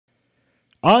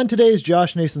On today's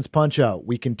Josh Nason's Punch-Out,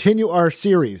 we continue our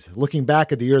series looking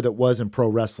back at the year that was in pro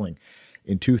wrestling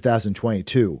in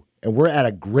 2022. And we're at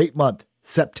a great month,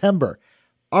 September,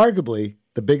 arguably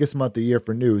the biggest month of the year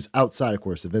for news outside, of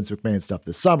course, the Vince McMahon stuff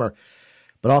this summer.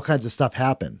 But all kinds of stuff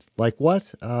happened. Like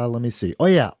what? Let me see. Oh,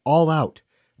 yeah, All Out,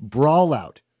 Brawl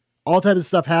Out. All types of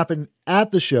stuff happened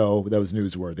at the show that was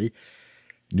newsworthy.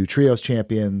 New trios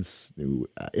champions, new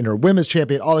inner women's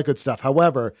champion, all that good stuff.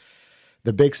 However,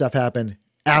 the big stuff happened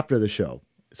after the show,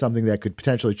 something that could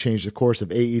potentially change the course of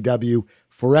AEW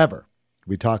forever.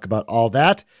 We talk about all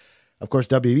that. Of course,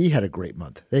 WWE had a great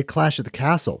month. They had Clash at the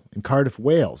Castle in Cardiff,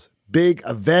 Wales. Big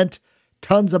event,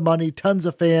 tons of money, tons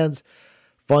of fans,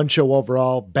 fun show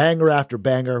overall, banger after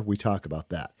banger. We talk about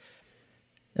that.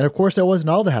 And of course, that wasn't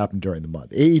all that happened during the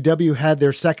month. AEW had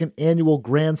their second annual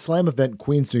Grand Slam event in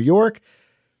Queens, New York,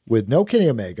 with no Kenny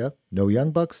Omega, no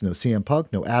Young Bucks, no CM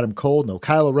Punk, no Adam Cole, no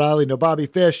Kyle O'Reilly, no Bobby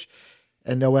Fish,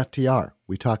 and no FTR.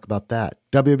 We talk about that.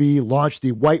 WWE launched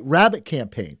the White Rabbit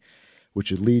campaign,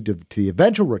 which would lead to the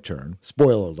eventual return,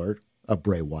 spoiler alert, of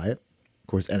Bray Wyatt. Of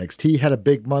course, NXT had a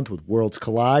big month with Worlds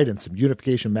Collide and some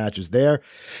unification matches there.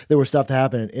 There was stuff that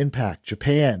happened in Impact,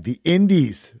 Japan, the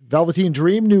Indies, Velveteen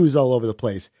Dream news all over the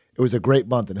place. It was a great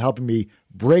month, and helping me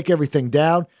break everything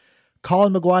down,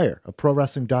 Colin McGuire of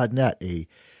ProWrestling.net, a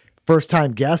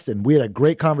first-time guest, and we had a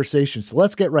great conversation, so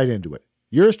let's get right into it.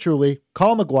 Yours truly,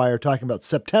 Colin McGuire, talking about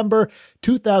September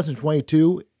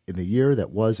 2022 in the year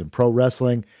that was in pro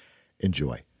wrestling.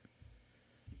 Enjoy.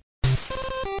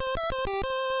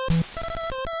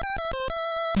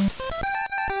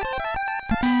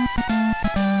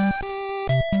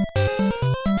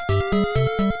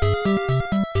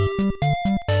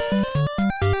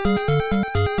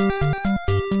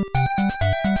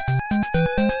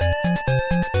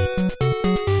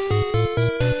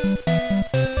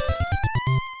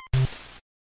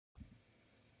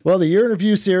 Well, the year in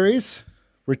review series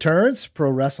returns, pro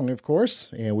wrestling, of course,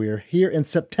 and we are here in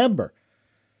September.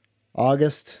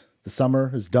 August, the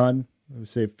summer is done. We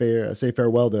say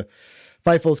farewell to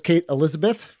Fightful's Kate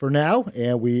Elizabeth for now,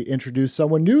 and we introduce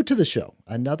someone new to the show,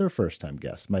 another first-time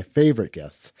guest. My favorite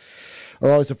guests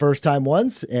are always the first-time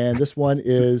ones, and this one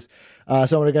is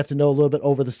someone I got to know a little bit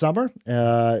over the summer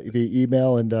via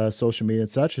email and social media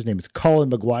and such. His name is Colin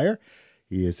McGuire.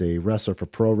 He is a wrestler for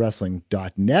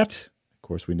ProWrestling.net. Of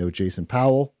course, we know Jason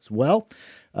Powell as well.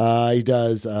 He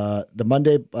does the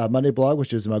Monday blog,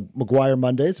 which is McGuire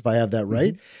Mondays, if I have that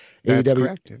right. That's AEW,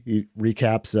 correct. He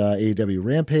recaps AEW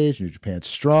Rampage, New Japan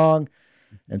Strong,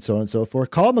 and so on and so forth.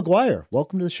 Colin McGuire,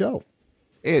 welcome to the show.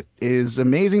 It is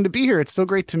amazing to be here. It's so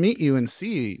great to meet you and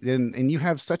see you. And you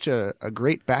have such a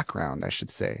great background, I should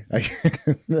say.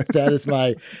 That is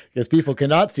because people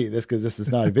cannot see this because this is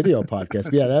not a video podcast.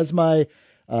 But yeah, that's my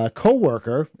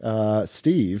co-worker,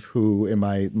 Steve, who in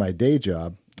my day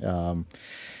job,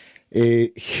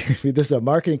 this is a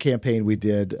marketing campaign we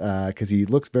did because he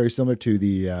looks very similar to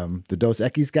the Dos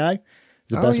Equis guy. Is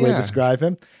the best way to describe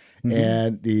him. Mm-hmm.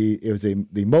 And it was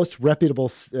the most reputable.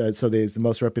 So there's the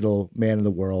most reputable man in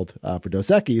the world for Dos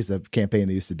Equis, the campaign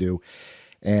they used to do.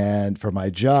 And for my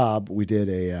job, we did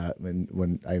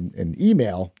an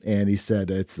email, and he said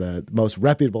it's the most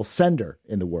reputable sender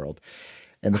in the world.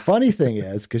 And the funny thing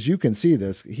is, because you can see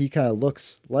this, he kind of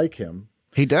looks like him.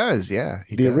 He does, yeah.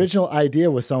 The original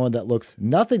idea was someone that looks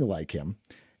nothing like him.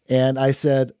 And I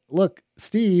said, look,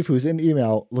 Steve, who's in the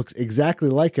email, looks exactly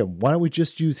like him. Why don't we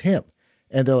just use him?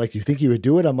 And they're like, you think he would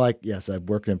do it? I'm like, yes, I've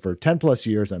worked with him for 10 plus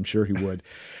years. I'm sure he would.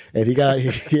 And he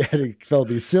had to fill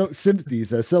these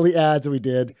silly ads that we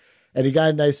did, and he got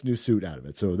a nice new suit out of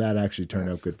it. So that actually turned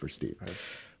out good for Steve.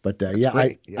 But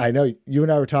I know you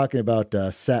and I were talking about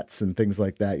sets and things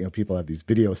like that. You know, people have these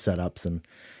video setups and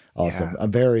also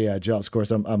I'm very jealous. Of course,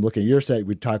 I'm looking at your set.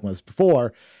 We talked about this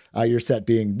before. Your set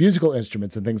being musical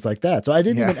instruments and things like that. So I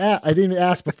didn't even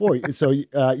ask before. So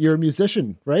you're a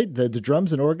musician, right? The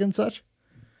drums and organ and such.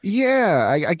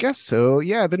 Yeah, I guess so.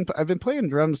 Yeah, I've been playing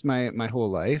drums my whole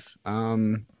life.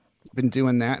 Been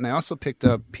doing that, and I also picked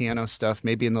up piano stuff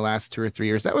maybe in the last 2 or 3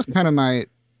 years. That was kind of my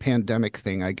pandemic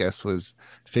thing, I guess, was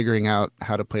figuring out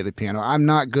how to play the piano. I'm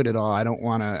not good at all. I don't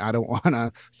want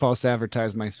to false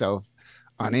advertise myself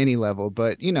on any level,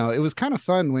 but you know, it was kind of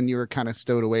fun when you were kind of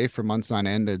stowed away for months on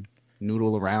end to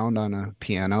noodle around on a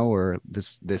piano or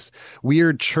this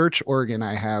weird church organ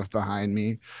I have behind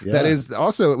me. Yeah. That is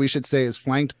also, we should say, is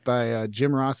flanked by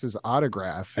Jim Ross's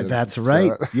autograph. That's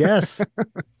right. Yes.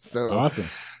 So awesome.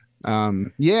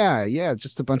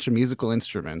 Just a bunch of musical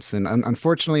instruments. And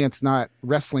unfortunately, it's not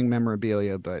wrestling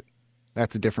memorabilia, but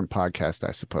that's a different podcast,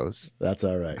 I suppose. That's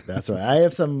all right. I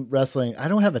have some wrestling. I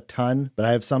don't have a ton, but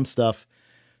I have some stuff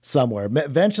somewhere.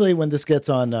 Eventually, when this gets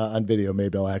on video,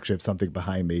 maybe I'll actually have something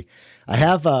behind me. I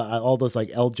have all those like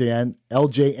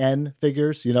LJN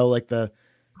figures, like the.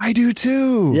 I do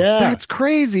too. Yeah. That's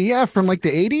crazy. Yeah. From like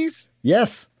the 80s.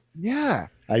 Yes. Yeah.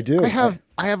 I do. I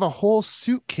have a whole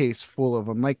suitcase full of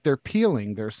them. Like they're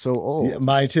peeling. They're so old. Yeah,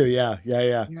 mine too. Yeah.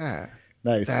 Yeah.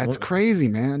 Nice. That's crazy,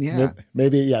 man. Yeah.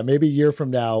 Maybe a year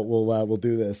from now we'll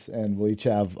do this and we'll each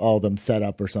have all of them set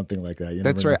up or something like that.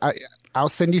 That's right. I'll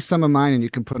send you some of mine and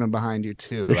you can put them behind you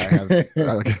too. I have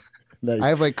nice. I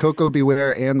have like Coco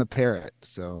Beware and the parrot.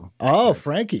 So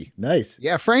Frankie. Nice.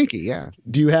 Yeah, Frankie, yeah.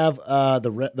 Do you have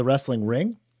the wrestling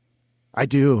ring? I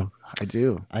do. I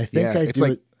think I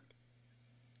do.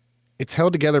 It's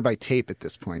held together by tape at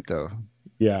this point though.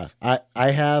 Yeah, I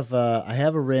have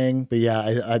a ring, but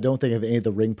yeah, I don't think of any of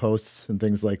the ring posts and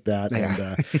things like that.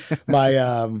 Yeah. And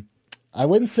my I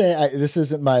wouldn't say this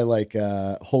isn't my like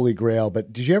holy grail,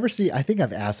 but did you ever see? I think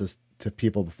I've asked this to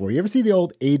people before. You ever see the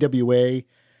old AWA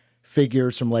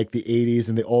figures from like the 80s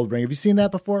and the old ring? Have you seen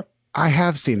that before? I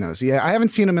have seen those. Yeah, I haven't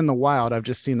seen them in the wild. I've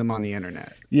just seen them on the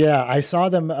internet. Yeah, I saw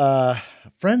them.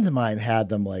 Friends of mine had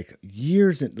them like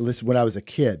years when I was a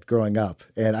kid growing up.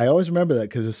 And I always remember that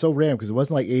because it was so random because it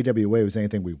wasn't like AWA, it was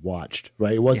anything we watched,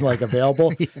 right? It wasn't like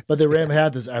available, but they randomly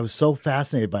had this. I was so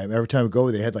fascinated by them. Every time we go,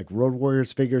 they had like Road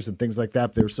Warriors figures and things like that.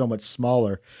 But they were so much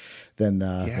smaller than the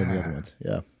other ones.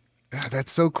 Yeah.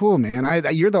 That's so cool, man.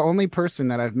 You're the only person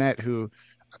that I've met who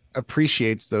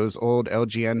appreciates those old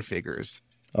LGN figures.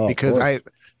 Oh, because I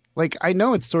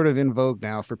know it's sort of in vogue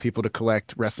now for people to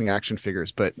collect wrestling action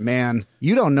figures, but man,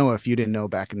 you don't know if you didn't know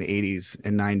back in the 80s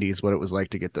and 90s what it was like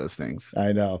to get those things.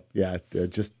 I know. Yeah. They're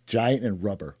just giant and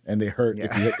rubber and they hurt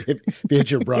if you hit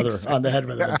your brother on the head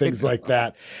with them and things like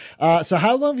that. So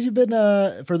how long have you been,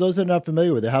 for those that are not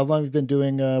familiar with it, how long have you been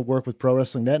doing work with Pro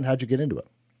Wrestling Net and how'd you get into it?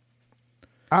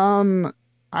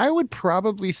 I would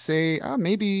probably say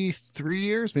maybe 3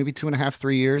 years, maybe 2.5,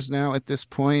 3 years now at this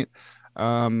point.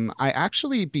 I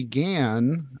actually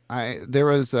there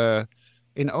was an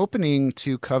opening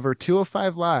to cover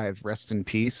 205 Live, rest in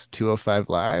peace, 205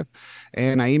 Live.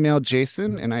 And I emailed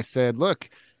Jason and I said, look,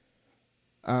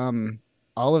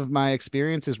 all of my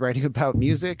experience is writing about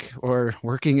music or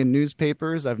working in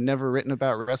newspapers. I've never written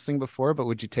about wrestling before, but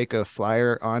would you take a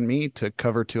flyer on me to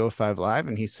cover 205 Live?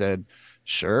 And he said,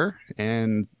 sure.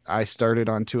 And I started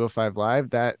on 205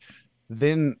 Live. That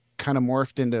then kind of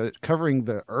morphed into covering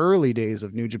the early days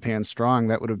of New Japan Strong.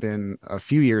 That would have been a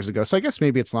few years ago. So I guess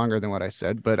maybe it's longer than what I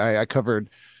said, but I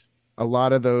covered a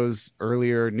lot of those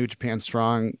earlier New Japan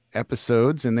Strong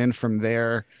episodes. And then from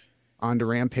there on to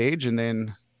Rampage, and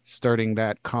then starting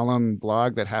that column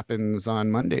blog that happens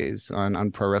on Mondays on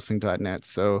prowrestling.net.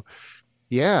 So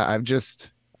yeah, I've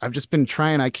just been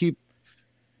trying.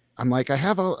 I'm like, I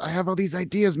have all these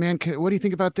ideas, man. What do you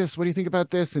think about this? What do you think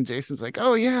about this? And Jason's like,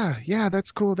 oh yeah,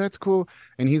 that's cool.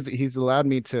 And he's allowed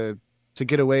me to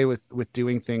get away with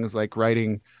doing things like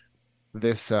writing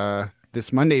this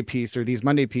Monday piece or these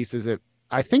Monday pieces that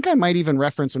I think I might even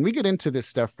reference when we get into this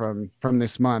stuff from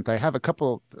this month. I have a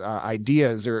couple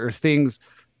ideas or things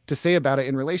to say about it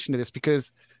in relation to this,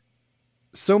 because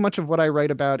so much of what I write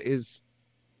about is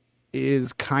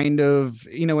kind of,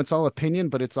 it's all opinion,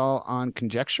 but it's all on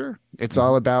conjecture. It's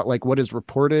all about like what is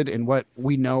reported and what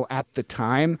we know at the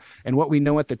time, and what we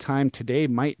know at the time today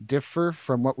might differ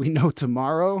from what we know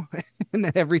tomorrow.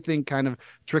 And everything kind of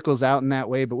trickles out in that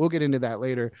way, but we'll get into that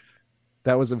later.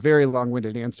 That was a very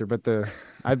long-winded answer, but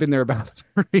I've been there about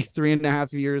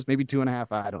 3.5 years, maybe 2.5.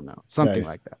 I don't know. Something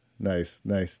like that. Nice.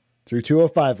 Through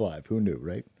 205 Live. Who knew,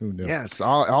 right? Who knew? Yes,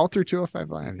 all through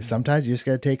 205 Live. Sometimes you just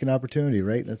got to take an opportunity,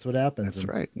 right? That's what happens. That's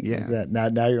right. Yeah. Like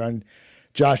that. Now you're on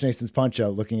Josh Nason's Punch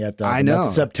Out looking at I know.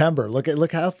 September. Look at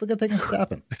things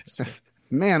happen.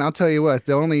 Man, I'll tell you what,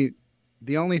 the only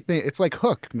thing, it's like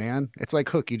Hook, man. It's like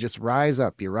Hook. You just rise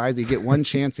up. You get one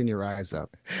chance and you rise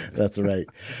up. That's right.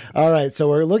 All right. So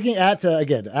we're looking at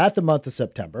the month of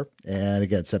September. And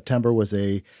again, September was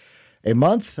a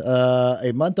month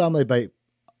dominated by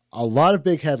a lot of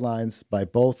big headlines by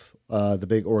both the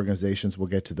big organizations. We'll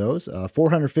get to those.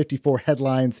 454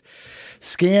 headlines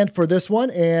scanned for this one.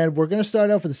 And we're going to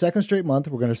start out for the second straight month.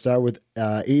 We're going to start with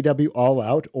AEW All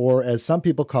Out, or as some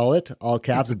people call it, all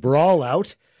caps, Brawl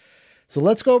Out. So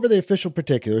let's go over the official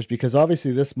particulars, because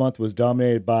obviously this month was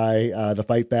dominated by the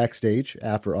fight backstage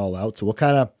after All Out. So we'll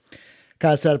kind of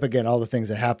set up again all the things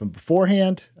that happened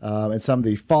beforehand and some of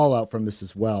the fallout from this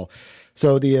as well.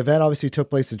 So the event obviously took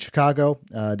place in Chicago,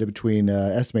 between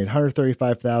estimated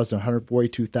 135,000,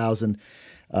 142,000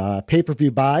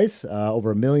 pay-per-view buys,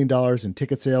 over $1 million in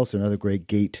ticket sales. So another great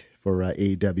gate for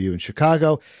AEW in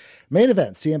Chicago. Main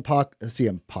event, CM Punk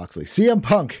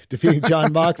defeating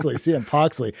Jon Moxley. CM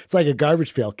Poxley. It's like a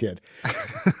garbage pail kid.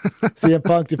 CM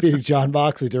Punk defeating Jon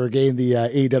Moxley to regain the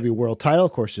AEW World title.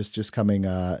 Of course, just coming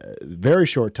a very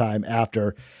short time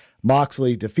after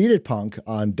Moxley defeated Punk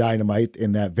on Dynamite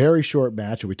in that very short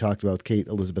match that we talked about with Kate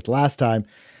Elizabeth last time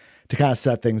to kind of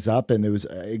set things up. And it was,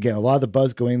 again, a lot of the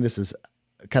buzz going, this is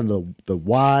kind of the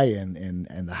why and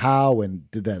the how,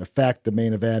 and did that affect the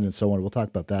main event and so on. We'll talk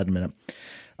about that in a minute.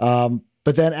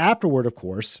 But then afterward, of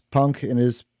course, Punk in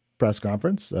his press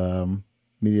conference,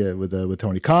 media with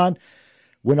Tony Khan,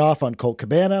 went off on Colt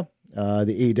Cabana,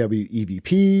 the AEW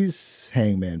EVPs,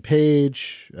 Hangman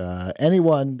Page,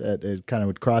 anyone that kind of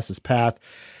would cross his path.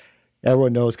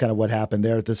 Everyone knows kind of what happened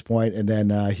there at this point. And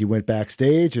then he went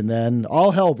backstage, and then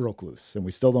all hell broke loose. And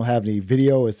we still don't have any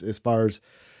video as far as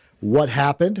what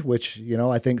happened, which, you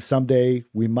know, I think someday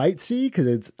we might see,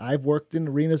 because I've worked in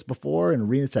arenas before, and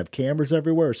arenas have cameras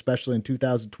everywhere, especially in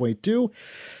 2022.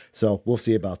 So we'll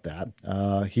see about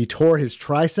that. He tore his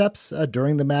triceps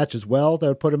during the match as well. That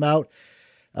would put him out.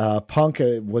 Punk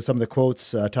was some of the quotes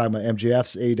talking about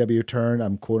MJF's AEW turn.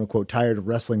 I'm quote unquote tired of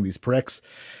wrestling these pricks.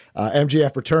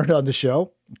 MJF returned on the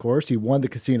show. Of course, he won the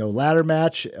casino ladder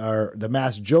match, or the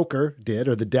Masked Joker did,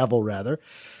 or the Devil rather.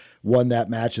 Won that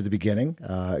match at the beginning.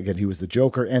 Again, he was the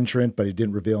Joker entrant, but he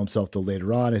didn't reveal himself till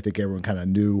later on. I think everyone kind of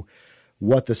knew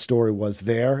what the story was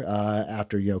there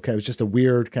after, you know, it was just a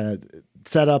weird kind of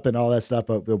setup and all that stuff,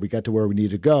 but we got to where we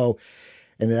needed to go.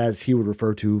 And as he would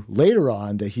refer to later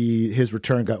on, that his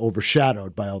return got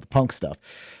overshadowed by all the Punk stuff.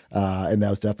 And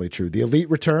that was definitely true. The Elite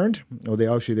returned. Well, they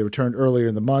returned earlier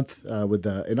in the month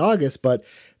in August, but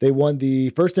they won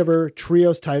the first ever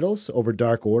trios titles over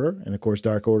Dark Order. And of course,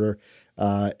 Dark Order,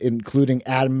 including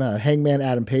Hangman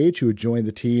Adam Page, who had joined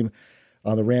the team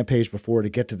on the Rampage before to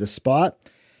get to this spot.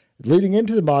 Leading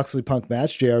into the Moxley Punk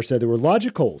match, JR said there were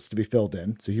logic holes to be filled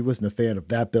in, so he wasn't a fan of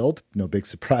that build. No big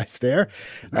surprise there.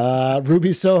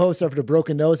 Ruby Soho suffered a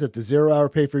broken nose at the 0 Hour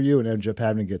pay-per-view and ended up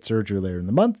having to get surgery later in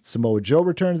the month. Samoa Joe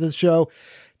returned to the show.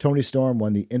 Toni Storm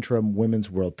won the interim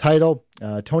women's world title.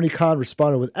 Tony Khan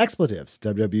responded with expletives.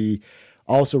 WWE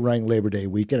also running Labor Day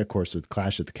weekend, of course, with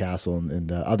Clash at the Castle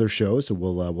and other shows, so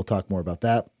we'll talk more about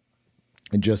that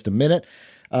in just a minute.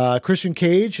 Christian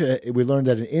Cage, we learned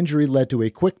that an injury led to a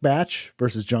quick match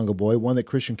versus Jungle Boy, one that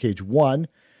Christian Cage won,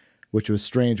 which was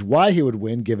strange why he would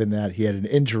win given that he had an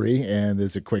injury and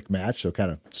there's a quick match, so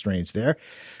kind of strange there.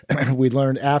 We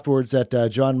learned afterwards that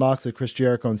Jon Moxley, Chris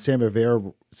Jericho, and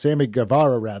Sammy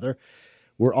Guevara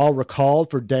were all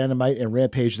recalled for Dynamite and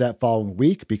Rampage that following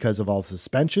week because of all the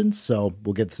suspensions, so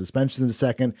we'll get the suspensions in a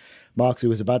second. Moxley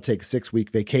was about to take a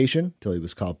 6-week vacation until he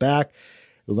was called back.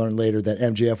 We'll learn later that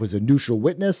MJF was a neutral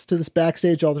witness to this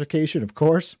backstage altercation, of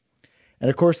course. And,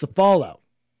 of course, the fallout.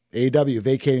 AEW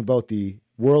vacating both the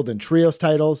World and Trios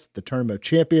titles. The Tournament of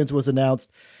Champions was announced.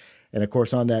 And, of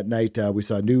course, on that night, we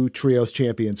saw new Trios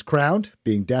champions crowned,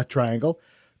 being Death Triangle.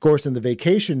 Of course, in the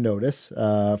vacation notice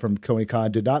from Tony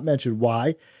Khan, did not mention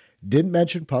why. Didn't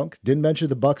mention Punk. Didn't mention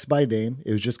the Bucks by name.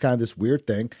 It was just kind of this weird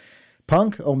thing.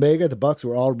 Punk, Omega, the Bucks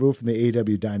were all removed from the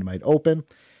AEW Dynamite Open.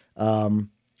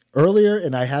 Earlier,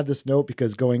 and I had this note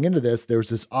because going into this, there was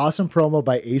this awesome promo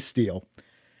by Ace Steel,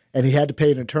 and he had to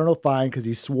pay an internal fine because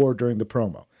he swore during the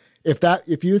promo.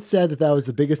 If you had said that was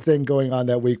the biggest thing going on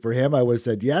that week for him, I would have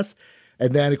said yes.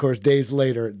 And then, of course, days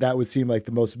later, that would seem like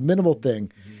the most minimal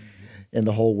thing in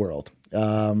the whole world.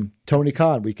 Tony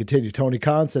Khan, we continue. Tony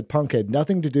Khan said Punk had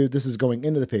nothing to do. This is going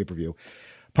into the pay-per-view.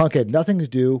 Punk had nothing to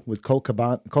do with Colt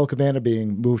Cabana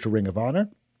being moved to Ring of Honor.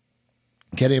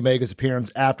 Kenny Omega's appearance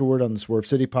afterward on the Swerve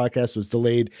City podcast was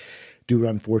delayed due to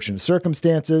unfortunate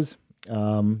circumstances.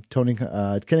 Kenny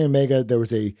Omega, there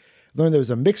was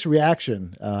a mixed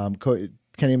reaction.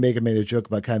 Kenny Omega made a joke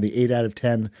about kind of the 8 out of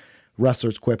 10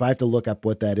 wrestlers quip. I have to look up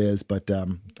what that is, but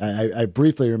I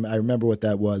briefly I remember what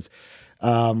that was.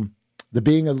 The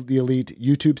Being the Elite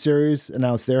YouTube series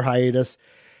announced their hiatus.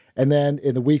 And then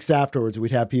in the weeks afterwards,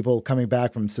 we'd have people coming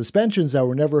back from suspensions that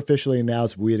were never officially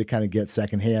announced, but we had to kind of get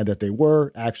secondhand that they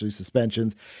were actually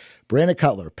suspensions. Brandon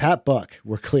Cutler, Pat Buck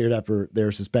were cleared after their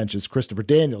suspensions. Christopher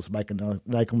Daniels, Michael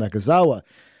Nakazawa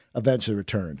eventually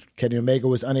returned. Kenny Omega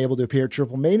was unable to appear at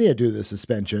Triple Mania due to the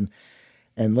suspension.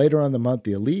 And later on in the month,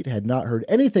 the Elite had not heard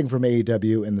anything from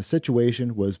AEW, and the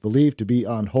situation was believed to be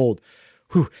on hold.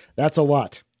 Whew, that's a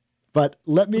lot. But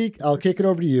I'll kick it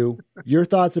over to you. Your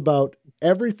thoughts about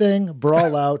everything,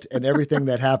 Brawl Out, and everything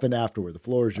that happened afterward. The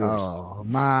floor is yours. Oh,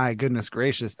 my goodness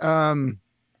gracious. You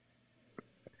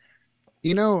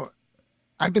know,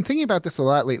 I've been thinking about this a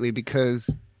lot lately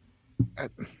because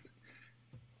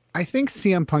I think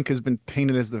CM Punk has been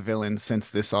painted as the villain since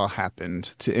this all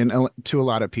happened to a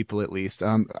lot of people at least.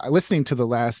 Listening to the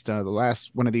last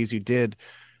one of these you did,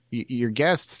 your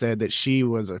guest said that she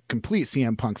was a complete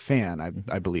CM Punk fan.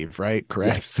 I believe, right?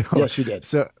 Correct. Yes, yes, she did.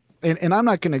 So, and I'm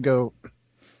not going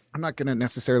to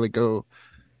necessarily go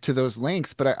to those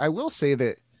lengths, but I will say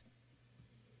that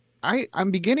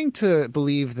I'm beginning to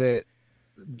believe that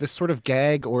this sort of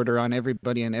gag order on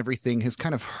everybody and everything has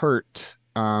kind of hurt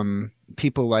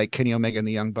people like Kenny Omega and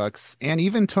the Young Bucks, and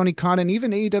even Tony Khan, and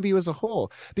even AEW as a whole,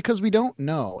 because we don't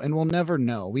know and we'll never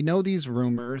know. We know these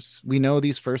rumors, we know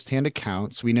these firsthand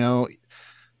accounts, we know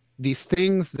these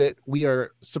things that we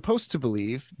are supposed to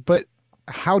believe, but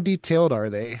how detailed are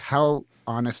they? How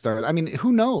honest are they? I mean,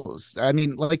 who knows? I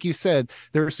mean, like you said,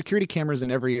 there are security cameras in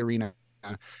every arena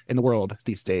in the world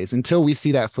these days. Until we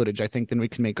see that footage, I think then we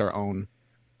can make our own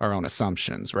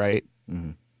assumptions, right?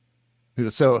 Mm-hmm.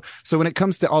 So when it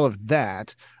comes to all of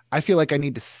that, I feel like I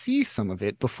need to see some of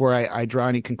it before I draw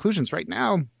any conclusions. Right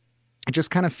now, it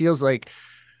just kind of feels like,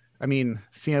 I mean,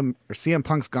 CM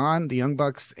Punk's gone, the Young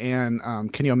Bucks and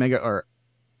Kenny Omega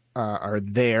are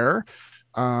there.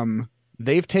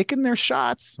 They've taken their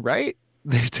shots, right?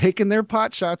 They've taken their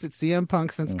pot shots at CM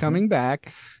Punk since coming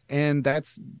back, and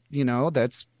that's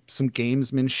some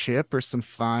gamesmanship or some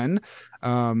fun.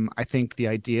 I think the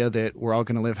idea that we're all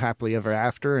going to live happily ever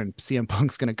after and CM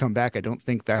Punk's going to come back, I don't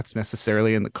think that's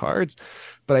necessarily in the cards,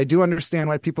 but I do understand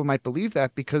why people might believe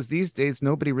that, because these days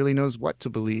nobody really knows what to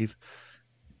believe.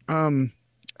 I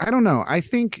don't know. I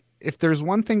think if there's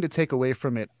one thing to take away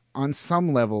from it on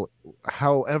some level,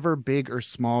 however big or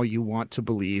small you want to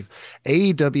believe,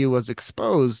 AEW was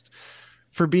exposed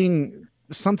for being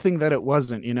something that it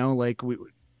wasn't,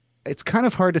 it's kind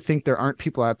of hard to think there aren't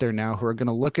people out there now who are going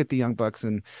to look at the Young Bucks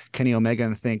and Kenny Omega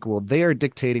and think, well, they are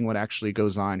dictating what actually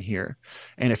goes on here.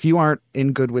 And if you aren't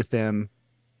in good with them,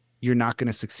 you're not going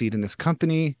to succeed in this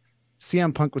company.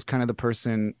 CM Punk was kind of the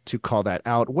person to call that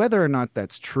out. Whether or not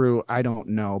that's true, I don't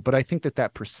know. But I think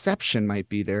that perception might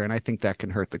be there, and I think that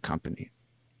can hurt the company.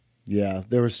 Yeah,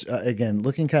 there was, again,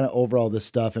 looking kind of over all this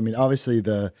stuff. I mean, obviously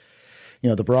the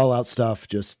Brawl Out stuff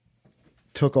just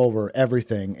took over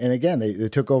everything. And again, they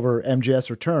took over MJF's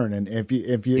return. And if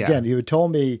you again, you had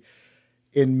told me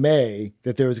in May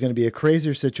that there was going to be a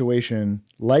crazier situation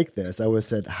like this, I would have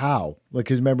said, how?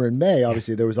 Because remember in May,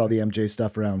 obviously there was all the MJ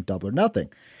stuff around Double or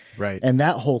Nothing. Right. And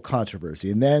that whole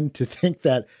controversy. And then to think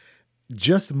that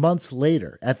just months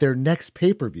later at their next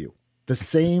pay-per-view, the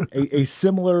same, a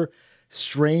similar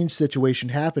strange situation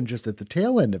happened just at the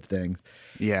tail end of things.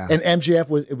 Yeah. And MJF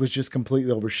was just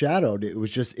completely overshadowed.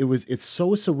 It's so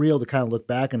surreal to kind of look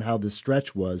back on how this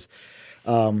stretch was.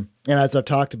 And as I've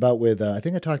talked about with, I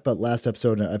think I talked about last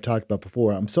episode and I've talked about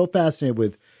before, I'm so fascinated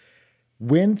with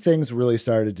when things really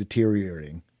started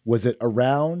deteriorating. Was it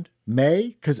around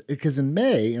May? Because in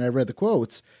May, and I read the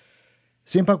quotes,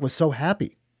 CM Punk was so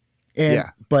happy.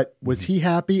 But was he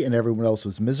happy and everyone else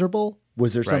was miserable?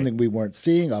 Was there something we weren't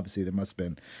seeing? Obviously, there must have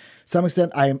been some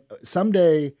extent.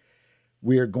 Someday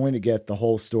we are going to get the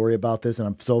whole story about this, and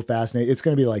I'm so fascinated. It's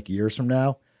going to be like years from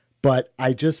now, but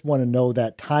I just want to know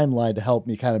that timeline to help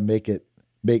me kind of make it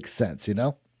make sense,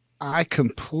 I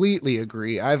completely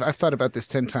agree. I've thought about this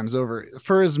 10 times over.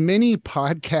 For as many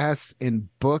podcasts and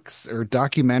books or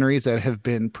documentaries that have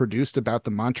been produced about the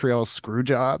Montreal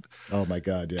Screwjob, oh my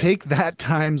God, yeah. Take that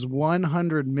times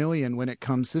 100 million when it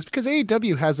comes to this, because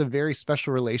AEW has a very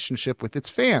special relationship with its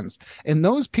fans, and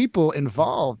those people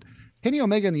involved, Kenny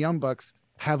Omega and the Young Bucks,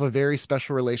 have a very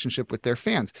special relationship with their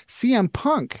fans. CM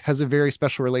Punk has a very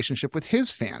special relationship with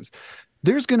his fans.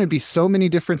 There's going to be so many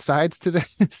different sides to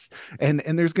this, and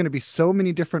there's going to be so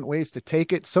many different ways to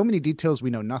take it, so many details we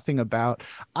know nothing about.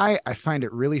 I find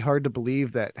it really hard to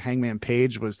believe that Hangman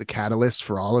Page was the catalyst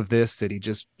for all of this, that he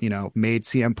just, made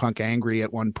CM Punk angry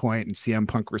at one point, and CM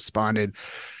Punk responded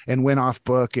and went off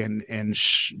book and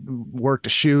worked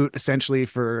a shoot essentially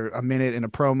for a minute in a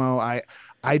promo.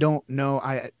 I don't know.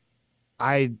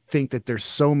 I think that there's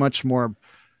so much more,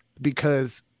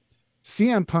 because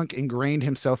CM Punk ingrained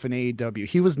himself in AEW.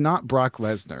 He was not Brock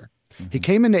Lesnar. Mm-hmm. He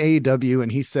came into AEW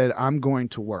and he said, I'm going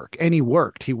to work. And he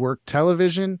worked. He worked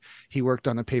television. He worked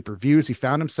on the pay-per-views. He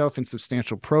found himself in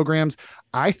substantial programs.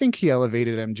 I think he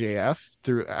elevated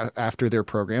MJF after their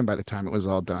program by the time it was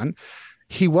all done.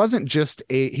 He wasn't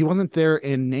there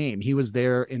in name. He was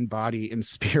there in body and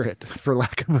spirit, for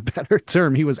lack of a better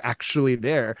term. He was actually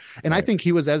there. And right. I think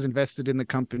he was as invested in the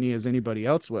company as anybody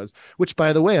else was, which,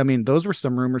 by the way, I mean, those were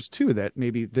some rumors too,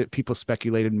 that people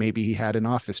speculated maybe he had an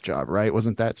office job, right?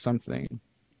 Wasn't that something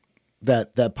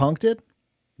that Punk did?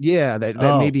 Yeah, that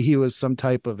maybe he was some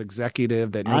type of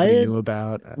executive that nobody knew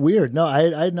about. Weird. No, I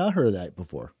had not heard of that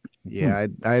before. Yeah,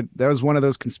 I that was one of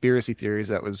those conspiracy theories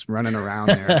that was running around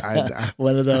there.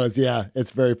 One of those, yeah,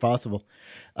 it's very possible.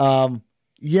 Um,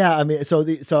 yeah, I mean, so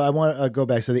I want to go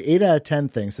back. So the 8 out of 10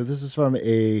 thing. So this is from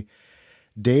a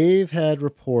Dave had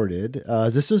reported.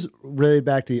 This is really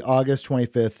back to the August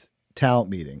 25th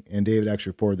talent meeting, and David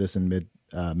actually reported this in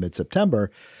mid September.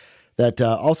 That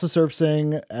also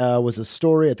surfacing was a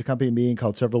story at the company meeting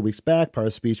called several weeks back. Part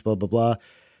of the speech, blah blah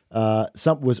blah.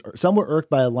 Some were irked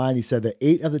by a line. He said that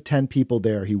 8 of the 10 people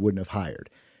there he wouldn't have hired.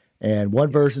 And one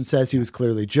version says he was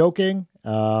clearly joking.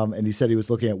 And he said he was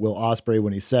looking at Will Ospreay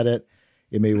when he said it.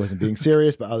 It maybe wasn't being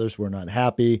serious, but others were not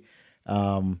happy.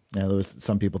 And there was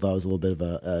some people thought it was a little bit of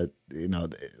a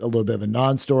little bit of a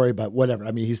non-story, but whatever.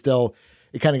 I mean, it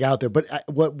kind of got out there. But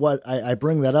I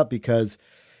bring that up because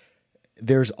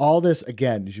there's all this,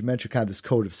 again, as you mentioned, kind of this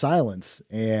code of silence,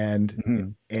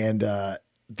 and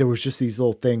there was just these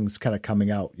little things kind of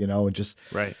coming out, and just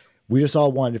right. We just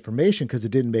all wanted information because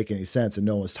it didn't make any sense and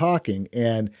no one was talking.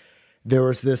 And there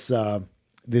was this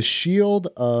shield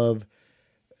of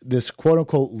this quote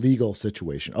unquote legal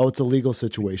situation. Oh, it's a legal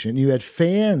situation. And you had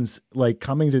fans like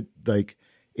coming to like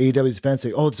AEW's defense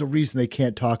saying, oh, it's a reason they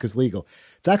can't talk is legal.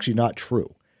 It's actually not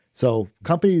true. So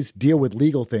companies deal with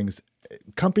legal things.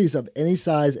 Companies of any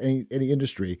size, any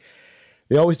industry,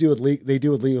 they always deal with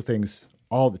legal things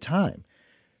all the time.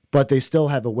 But they still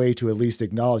have a way to at least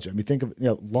acknowledge it. I mean, think of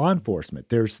law enforcement.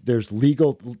 There's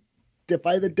legal,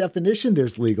 by the definition,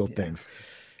 there's legal things,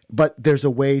 but there's a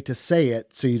way to say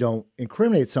it so you don't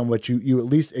incriminate someone. But you at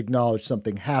least acknowledge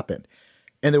something happened,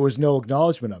 and there was no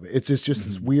acknowledgement of it. It's just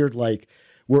this weird, like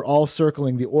we're all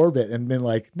circling the orbit and been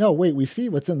like, no, wait, we see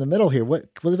what's in the middle here. What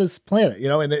is this planet?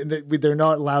 And they're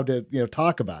not allowed to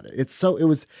talk about it. It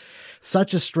was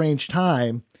such a strange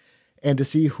time. And to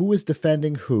see who was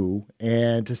defending who,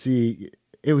 and to see,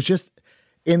 it was just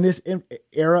in this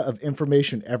era of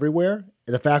information everywhere,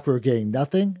 the fact we were getting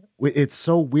nothing, it's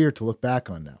so weird to look back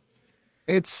on now.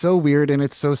 It's so weird and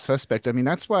it's so suspect. I mean,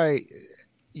 that's why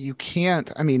you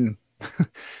can't, I mean,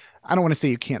 I don't want to say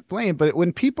you can't blame, but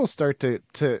when people start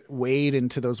to wade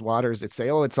into those waters that say,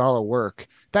 oh, it's all a work,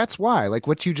 that's why, like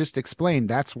what you just explained,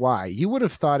 that's why. You would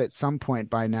have thought at some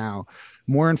point by now,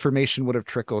 more information would have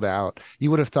trickled out. You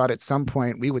would have thought at some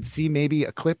point we would see maybe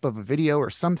a clip of a video or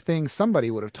something.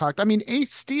 Somebody would have talked. I mean,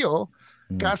 Ace Steel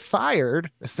got fired,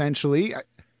 essentially.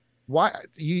 Why?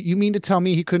 You mean to tell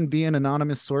me he couldn't be an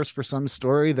anonymous source for some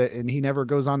story and he never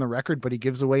goes on the record, but he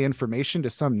gives away information to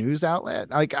some news outlet?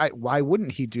 Like, why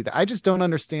wouldn't he do that? I just don't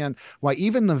understand why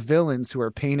even the villains who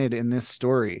are painted in this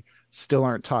story still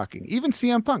aren't talking. Even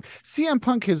CM Punk. CM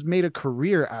Punk has made a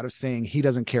career out of saying he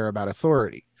doesn't care about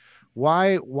authority.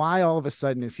 Why all of a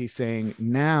sudden is he saying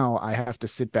now I have to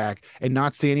sit back and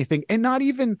not say anything and not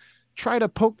even try to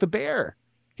poke the bear?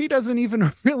 He doesn't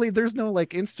even really, there's no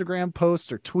like Instagram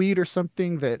post or tweet or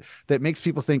something that makes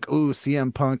people think, oh,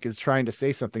 CM Punk is trying to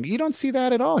say something. You don't see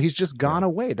that at all. He's just gone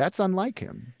away. That's unlike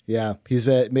him. Yeah. He's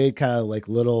made kind of like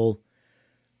little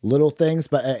things,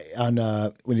 but on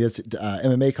when he does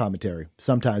MMA commentary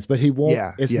sometimes, but he won't,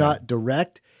 it's not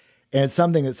direct. And it's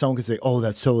something that someone could say, oh,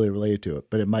 that's totally related to it,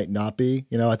 but it might not be.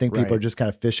 I think people are just kind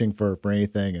of fishing for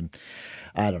anything, and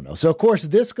I don't know. So, of course,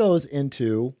 this goes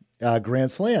into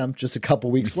Grand Slam just a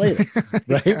couple weeks later,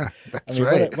 right? Yeah, that's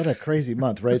right. What a crazy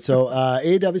month, right? So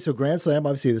AEW, so Grand Slam,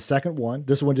 obviously the second one.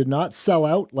 This one did not sell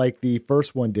out like the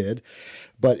first one did,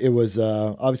 but it was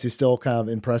obviously still kind of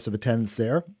impressive attendance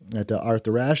there at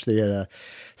Arthur Ashe. They had a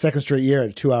second straight year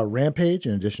at a 2-hour Rampage,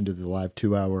 in addition to the live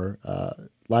 2-hour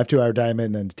Diamond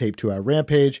and then the tape 2-hour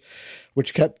Rampage,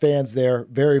 which kept fans there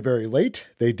very, very late.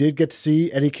 They did get to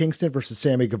see Eddie Kingston versus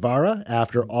Sammy Guevara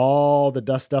after all the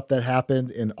dust up that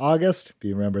happened in August. If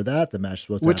you remember that, the match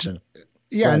was supposed to happen.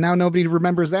 Yeah, now nobody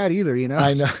remembers that either,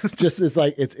 I know. Just it's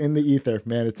like it's in the ether,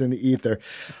 man. It's in the ether.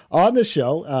 On the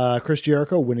show, Chris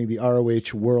Jericho winning the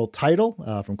ROH World title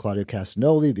from Claudio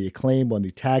Castagnoli. The Acclaim won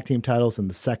the tag team titles in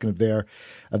the second of their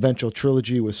eventual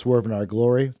trilogy with Swerve in Our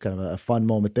Glory. Kind of a fun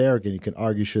moment there. Again, you can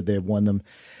argue should they have won them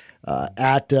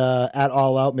at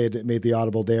All Out, made the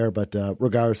audible there, but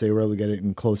regardless, they were able to get it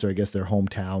in closer, I guess, their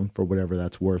hometown for whatever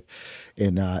that's worth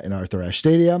in Arthur Ashe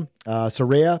Stadium.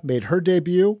 Saraya made her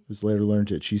debut. It was later learned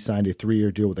that she signed a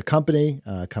 3-year deal with the company,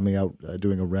 coming out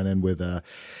doing a run-in with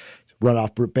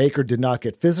runoff Britt Baker. Did not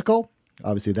get physical.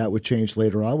 Obviously, that would change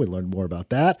later on. We learned more about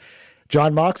that.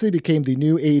 John Moxley became the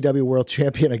new AEW World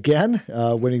Champion again,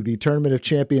 winning the Tournament of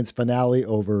Champions finale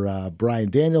over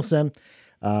Bryan Danielson.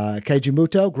 Keiji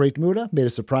Muto, Great Muta, made a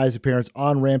surprise appearance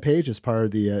on Rampage as part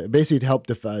of the basically to help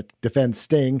defend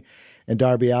Sting and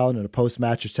Darby Allin in a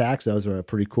post-match attack. So that was a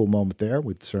pretty cool moment there.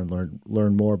 We certainly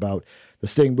learn more about the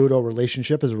Sting-Muto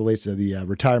relationship as it relates to the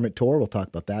retirement tour. We'll talk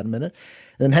about that in a minute.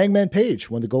 And then Hangman Page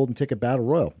won the Golden Ticket Battle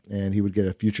Royal, and he would get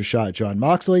a future shot at Jon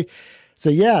Moxley. So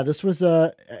yeah, this was,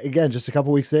 again, just a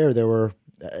couple weeks there were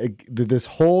this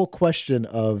whole question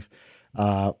of,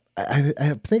 I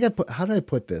think how did I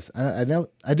put this? I know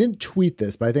I didn't tweet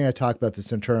this, but I think I talked about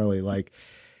this internally. Like,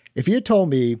 if you had told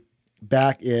me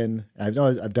back in, I know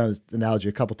I've done this analogy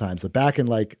a couple times, but back in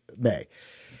like May,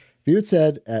 if you had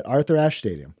said at Arthur Ashe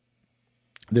Stadium,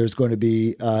 there's going to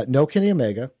be no Kenny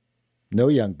Omega, no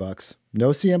Young Bucks, no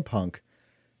CM Punk,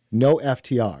 no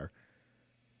FTR,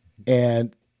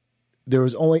 and there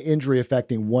was only injury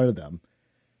affecting one of them,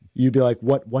 you'd be like,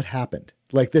 what happened?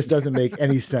 Like, this doesn't make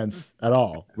any sense at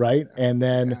all, right? And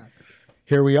then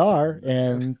here we are,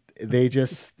 and they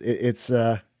just, it's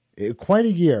quite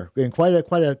a year and quite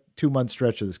a 2-month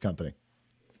stretch of this company.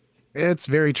 It's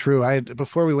very true.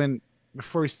 Before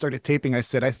we started taping, I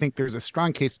said I think there's a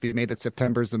strong case to be made that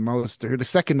September is the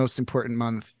second most important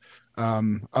month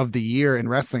of the year in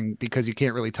wrestling, because you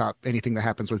can't really top anything that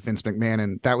happens with Vince McMahon,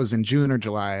 and that was in June or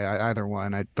July, either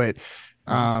one.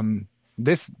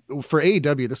 This for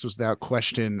AEW, this was without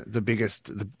question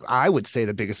I would say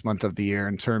the biggest month of the year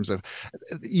in terms of,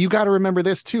 you got to remember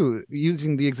this too,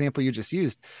 using the example you just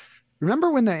used. Remember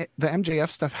when the MJF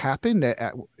stuff happened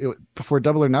before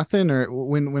Double or Nothing, or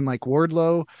when like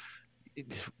Wardlow,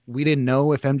 we didn't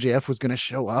know if MJF was going to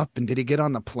show up, and did he get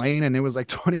on the plane? And it was like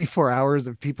 24 hours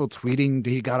of people tweeting,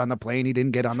 he got on the plane, he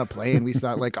didn't get on the plane. We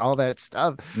saw like all that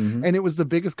stuff. Mm-hmm. And it was the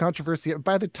biggest controversy.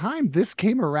 By the time this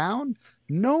came around,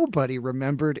 nobody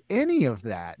remembered any of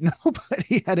that.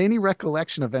 Nobody had any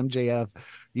recollection of MJF,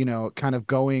 kind of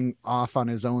going off on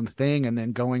his own thing and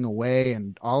then going away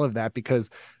and all of that, because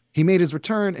he made his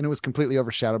return and it was completely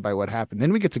overshadowed by what happened.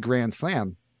 Then we get to Grand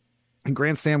Slam, and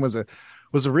Grand Slam was a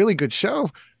really good show,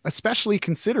 especially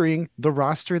considering the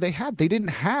roster they had. They didn't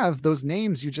have those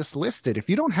names you just listed. If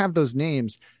you don't have those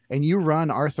names and you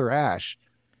run Arthur Ashe,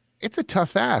 it's a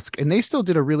tough ask. And they still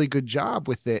did a really good job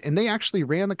with it. And they actually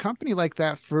ran the company like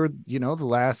that for, the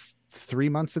last 3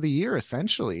 months of the year,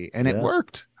 essentially. And it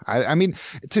worked. I mean,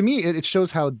 to me, it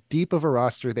shows how deep of a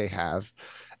roster they have.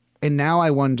 And now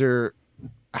I wonder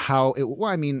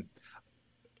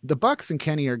the Bucks and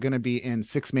Kenny are going to be in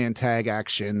 6-man tag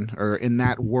action, or in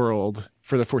that world,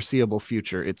 for the foreseeable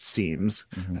future, it seems.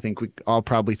 Mm-hmm. I think we all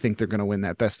probably think they're going to win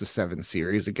that best of 7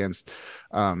 series against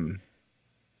Penta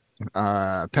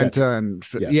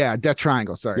and Death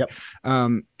Triangle. Sorry. Yep.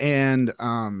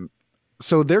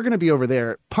 So they're going to be over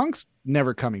there. Punk's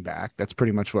never coming back. That's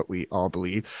pretty much what we all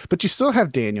believe. But you still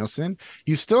have Danielson.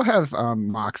 You still have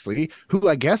Moxley, who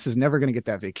I guess is never going to get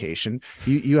that vacation.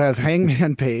 You have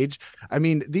Hangman Page. I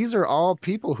mean, these are all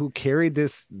people who carried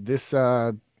this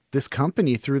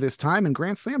company through this time. And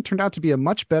Grand Slam turned out to be a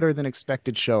much better than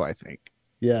expected show, I think.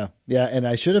 Yeah. Yeah. And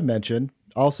I should have mentioned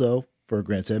also for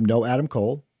Grand Slam, no Adam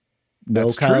Cole,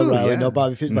 no Kyle O'Reilly, no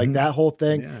Bobby Fish, like that whole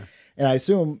thing. Yeah. And I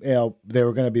assume, they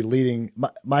were going to be leading.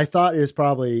 My thought is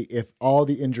probably if all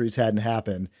the injuries hadn't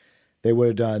happened, they would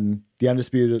have done the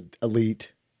Undisputed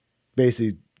Elite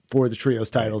basically for the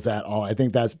trios titles at all. I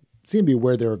think that's seemed to be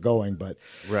where they were going, but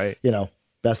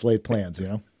best laid plans,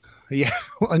 Yeah.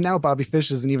 Well, and now Bobby Fish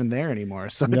isn't even there anymore.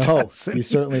 So no, he's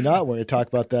certainly not. We're going to talk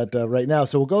about that right now.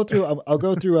 So we'll go through, I'll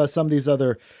go through some of these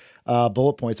other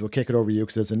bullet points. We'll kick it over to you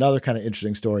because there's another kind of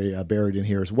interesting story buried in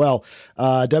here as well.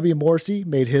 W. Morrissey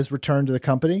made his return to the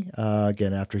company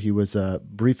again after he was a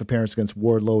brief appearance against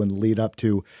Wardlow in the lead up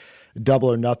to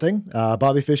Double or Nothing.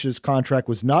 Bobby Fish's contract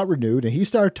was not renewed, and he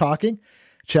started talking,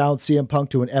 challenged CM Punk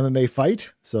to an MMA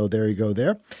fight. So there you go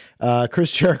there.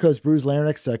 Chris Jericho's bruised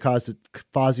larynx caused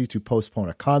Fozzy to postpone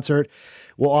a concert.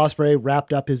 Will Ospreay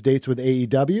wrapped up his dates with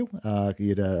AEW. He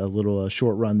had a little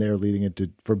short run there leading into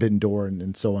Forbidden Door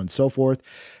and so on and so forth.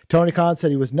 Tony Khan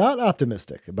said he was not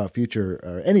optimistic about future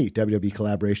or any WWE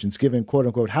collaborations given, quote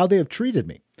unquote, how they have treated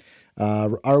me.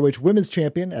 ROH Women's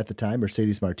Champion at the time,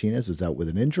 Mercedes Martinez, was out with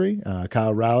an injury. Kyle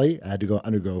O'Reilly had to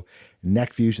undergo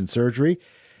neck fusion surgery.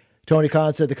 Tony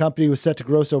Khan said the company was set to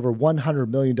gross over $100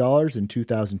 million in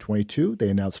 2022. They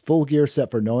announced Full Gear set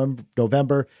for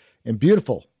November in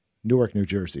beautiful Newark, New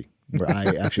Jersey, where I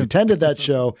actually attended that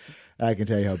show. I can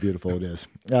tell you how beautiful it is.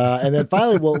 And then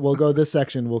finally, we'll go this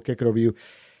section. We'll kick it over to you.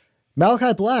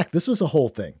 Malachi Black, this was a whole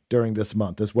thing during this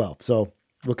month as well. So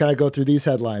we'll kind of go through these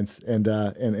headlines and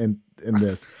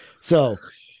this. So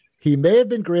he may have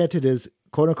been granted his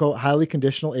quote unquote highly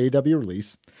conditional AEW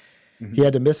release. Mm-hmm. He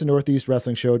had to miss a Northeast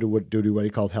Wrestling show due to what he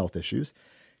called health issues.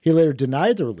 He later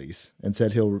denied the release and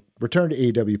said he'll return to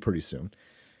AEW pretty soon.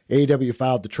 AEW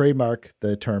filed to trademark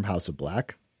the term House of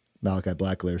Black. Malachi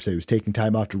Black later said he was taking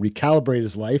time off to recalibrate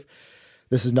his life.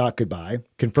 This is not goodbye.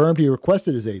 Confirmed he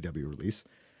requested his AEW release.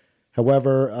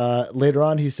 However, later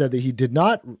on, he said that he did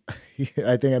not,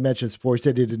 I think I mentioned this before, he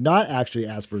said he did not actually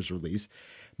ask for his release,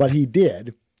 but he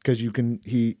did, because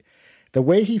the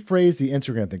way he phrased the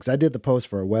Instagram thing, because I did the post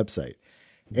for our website,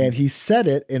 and he said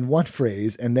it in one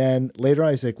phrase, and then later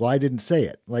on he's like, well, I didn't say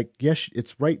it. Like, yes,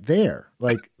 it's right there.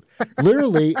 Like,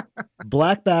 literally,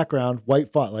 black background,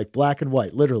 white font, like black and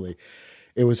white, literally.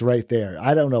 It was right there.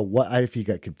 I don't know if he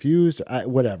got confused,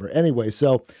 whatever. Anyway,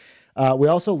 so we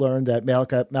also learned that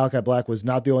Malachi Black was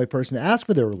not the only person to ask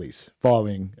for their release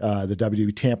following the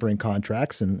WWE tampering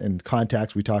contracts and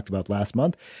contacts we talked about last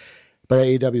month. But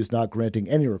AEW is not granting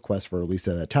any request for release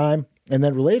at that time. And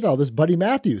then related to all this, Buddy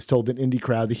Matthews told an indie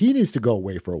crowd that he needs to go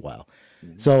away for a while.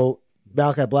 Mm-hmm. So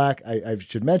Malachi Black, I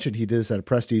should mention, he did this at a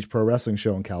Prestige Pro Wrestling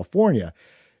show in California,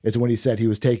 is when he said he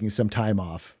was taking some time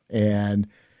off. And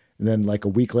then like a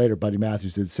week later, Buddy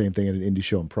Matthews did the same thing at an indie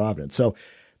show in Providence. So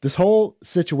this whole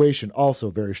situation also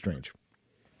very strange.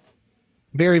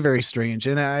 Very, very strange.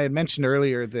 And I had mentioned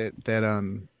earlier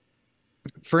that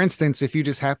for instance, if you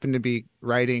just happen to be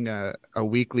writing a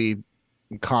weekly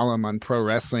column on pro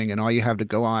wrestling and all you have to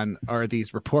go on are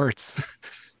these reports,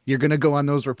 you're going to go on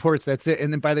those reports. That's it.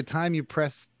 And then by the time you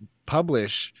press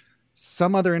publish,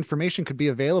 some other information could be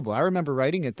available. I remember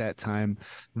writing at that time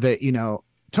that,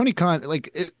 Tony Khan,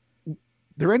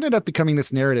 there ended up becoming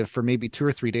this narrative for maybe 2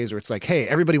 or 3 days where it's like, hey,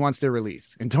 everybody wants their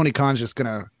release and Tony Khan's just going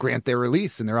to grant their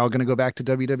release and they're all going to go back to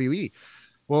WWE.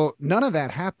 Well, none of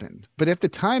that happened. But at the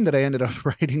time that I ended up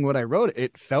writing what I wrote,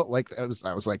 it felt like I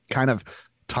was like kind of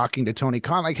talking to Tony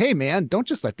Khan, like, hey, man, don't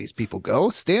just let these people go.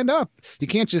 Stand up. You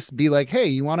can't just be like, hey,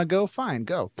 you want to go? Fine,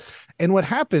 go. And what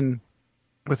happened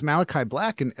with Malachi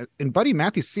Black and Buddy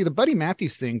Matthews, see, the Buddy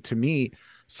Matthews thing to me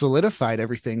solidified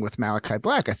everything with Malachi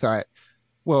Black. I thought,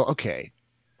 well, okay.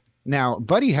 Now,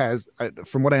 Buddy has,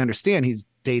 from what I understand, he's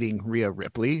dating Rhea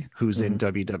Ripley, who's in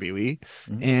WWE.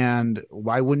 Mm-hmm. And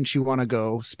why wouldn't you want to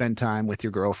go spend time with your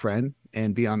girlfriend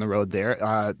and be on the road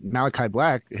there? Malachi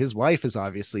Black, his wife is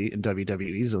obviously in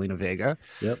WWE, Zelina Vega.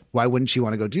 Yep. Why wouldn't you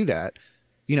want to go do that?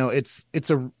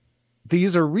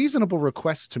 These are reasonable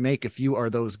requests to make if you are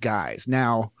those guys.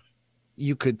 Now,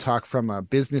 you could talk from a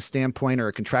business standpoint or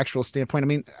a contractual standpoint. I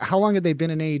mean, how long had they been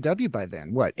in AEW by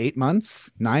then? What, 8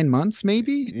 months, 9 months,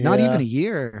 maybe? Yeah. Not even a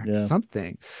year,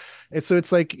 something. And so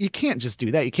it's like, you can't just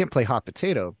do that. You can't play hot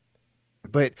potato.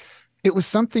 But it was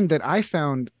something that I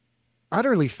found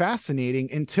utterly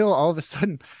fascinating until all of a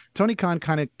sudden Tony Khan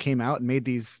kind of came out and made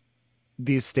these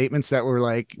statements that were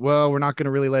like, well, we're not going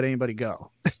to really let anybody go.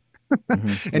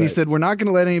 And he said, we're not going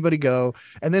to let anybody go.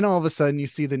 And then all of a sudden you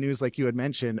see the news, like you had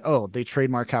mentioned, oh, they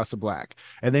trademark House of Black.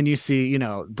 And then you see,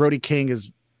 Brody King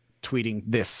is tweeting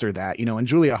this or that, and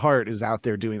Julia Hart is out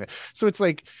there doing that. So it's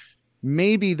like,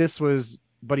 maybe this was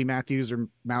Buddy Matthews or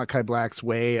Malachi Black's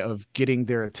way of getting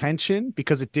their attention,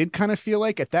 because it did kind of feel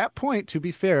like at that point, to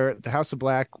be fair, the House of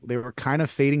Black, they were kind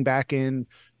of fading back in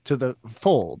to the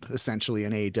fold, essentially,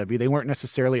 in AEW. They weren't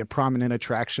necessarily a prominent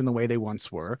attraction the way they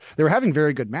once were. They were having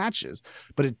very good matches,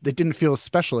 but it didn't feel as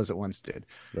special as it once did.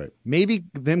 Right. Maybe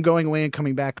them going away and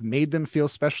coming back made them feel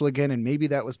special again, and maybe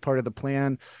that was part of the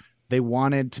plan. They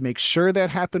wanted to make sure that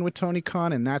happened with Tony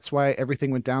Khan, and that's why everything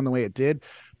went down the way it did.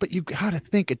 But you got to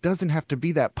think, it doesn't have to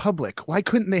be that public. Why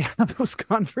couldn't they have those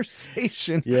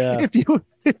conversations? Yeah.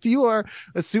 If you are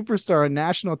a superstar on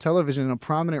national television in a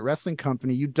prominent wrestling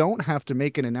company, you don't have to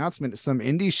make an announcement to some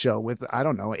indie show with, I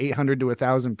don't know, 800 to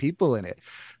 1,000 people in it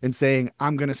and saying,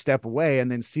 I'm going to step away and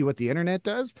then see what the internet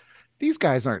does. These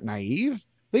guys aren't naive.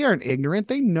 They aren't ignorant.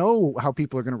 They know how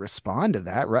people are going to respond to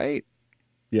that, right?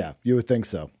 Yeah, you would think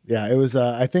so. Yeah, it was,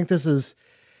 I think this is,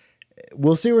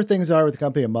 we'll see where things are with the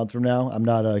company a month from now. I'm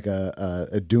not like a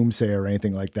doomsayer or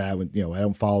anything like that. When, I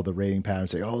don't follow the rating pattern and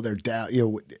say, oh, they're down.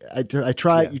 I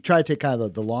try, you try to take kind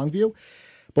of the long view,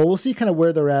 but we'll see kind of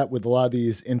where they're at with a lot of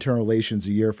these internal relations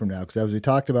a year from now. Because as we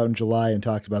talked about in July and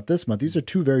talked about this month, these are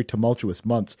 2 very tumultuous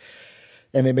months.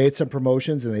 And they made some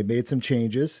promotions and they made some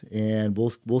changes, and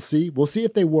we'll see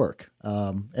if they work.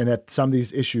 And that some of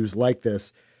these issues like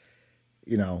this,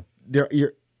 you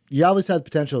always have the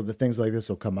potential that things like this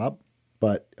will come up,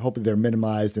 but hopefully they're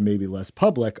minimized and maybe less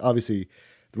public. Obviously,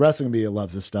 the wrestling media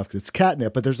loves this stuff because it's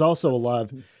catnip, but there's also a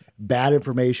lot of bad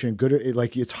information.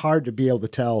 Like, it's hard to be able to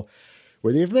tell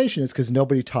where the information is because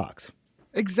nobody talks.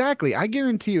 Exactly. I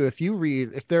guarantee you,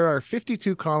 if there are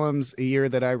 52 columns a year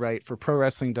that I write for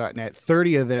ProWrestling.net,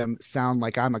 30 of them sound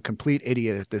like I'm a complete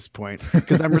idiot at this point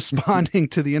because I'm responding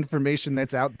to the information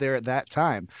that's out there at that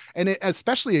time. And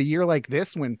especially a year like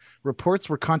this when reports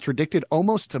were contradicted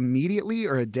almost immediately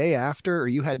or a day after, or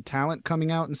you had talent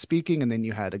coming out and speaking, and then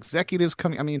you had executives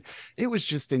coming. I mean, it was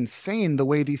just insane the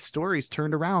way these stories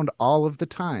turned around all of the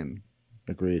time.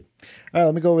 Agreed. All right,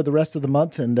 let me go over the rest of the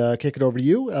month and kick it over to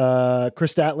you.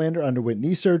 Chris Statlander underwent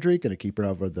knee surgery, going to keep her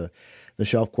over the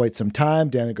shelf quite some time.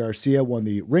 Daniel Garcia won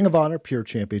the Ring of Honor Pure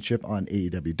Championship on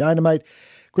AEW Dynamite.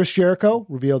 Chris Jericho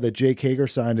revealed that Jake Hager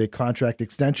signed a contract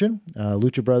extension.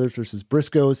 Lucha Brothers versus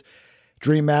Briscoes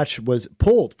dream match was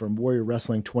pulled from Warrior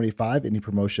Wrestling 25, indie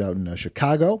promotion out in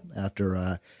Chicago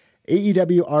after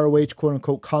AEW ROH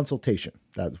quote-unquote consultation.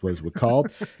 That was what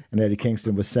called. And Eddie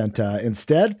Kingston was sent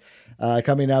instead.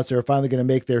 Coming out, so they're finally going to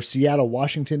make their Seattle,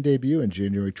 Washington debut in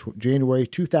January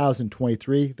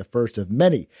 2023, the first of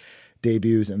many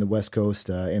debuts in the West Coast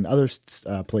and other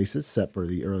places set for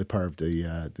the early part of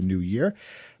the new year.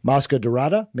 Mosca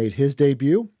Dorada made his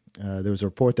debut. There was a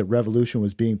report that Revolution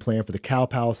was being planned for the Cow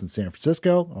Palace in San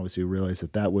Francisco. Obviously, we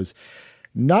realized that was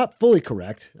not fully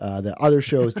correct. The other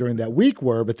shows during that week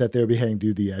were, but that they would be heading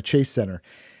to the Chase Center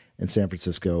in San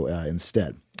Francisco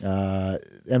instead.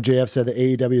 MJF said that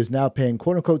AEW is now paying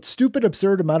quote-unquote stupid,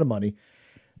 absurd amount of money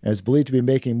and is believed to be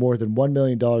making more than $1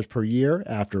 million per year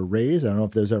after a raise. I don't know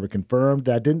if there's ever confirmed.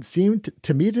 That didn't seem,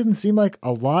 to me, it didn't seem like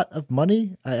a lot of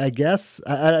money, I guess.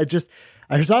 I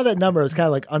saw that number. I was kind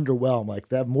of like underwhelmed. Like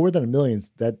that more than $1 million,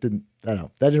 that didn't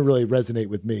really resonate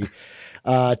with me.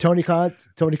 Tony Khan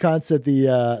said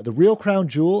the real crown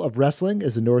jewel of wrestling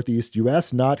is the Northeast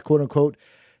U.S., not quote-unquote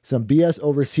some BS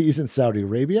overseas in Saudi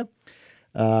Arabia.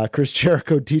 Chris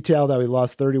Jericho detailed how he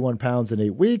lost 31 pounds in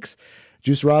 8 weeks.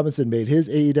 Juice Robinson made his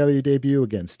AEW debut.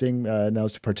 Again, Sting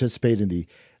announced to participate in the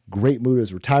Great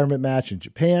Muta's retirement match in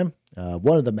Japan.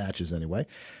 One of the matches, anyway.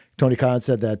 Tony Khan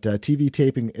said that TV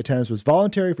taping attendance was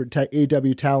voluntary for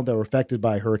AEW talent that were affected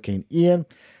by Hurricane Ian.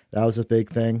 That was a big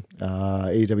thing.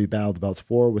 AEW Battle of the Belts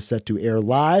 4 was set to air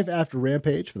live after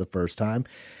Rampage for the first time.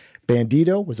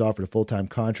 Bandito was offered a full-time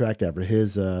contract after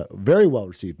his very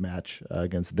well-received match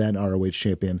against then ROH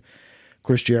champion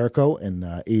Chris Jericho and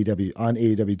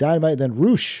AEW Dynamite. Then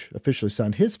Rush officially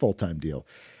signed his full-time deal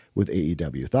with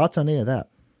AEW. Thoughts on any of that?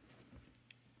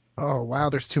 Oh, wow.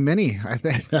 There's too many. I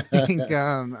think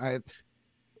I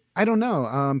don't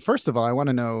know. First of all, I want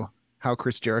to know how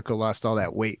Chris Jericho lost all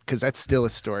that weight because that's still a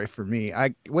story for me.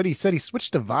 What he said, he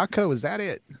switched to vodka. Was that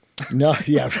it? No,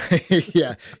 yeah, right.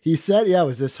 Yeah. He said, it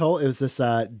was this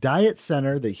diet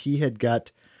center that he had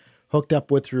got hooked up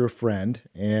with through a friend,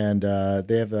 and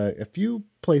they have a few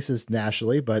places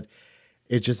nationally, but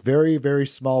it's just very, very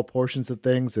small portions of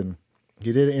things. And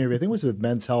he did an interview, I think it was with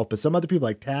Men's Health, but some other people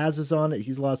like Taz is on it.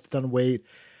 He's lost a ton of weight.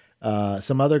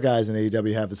 Some other guys in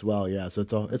AEW have as well. Yeah, so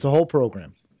it's a whole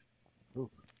program.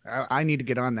 I need to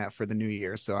get on that for the new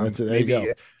year. So there you go.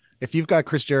 If you've got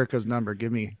Chris Jericho's number,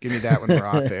 give me that when we're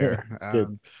off air.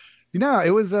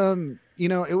 It was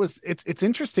it's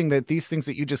interesting that these things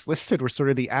that you just listed were sort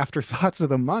of the afterthoughts of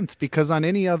the month, because on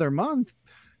any other month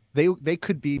they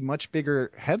could be much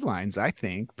bigger headlines, I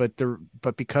think, but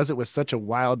because it was such a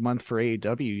wild month for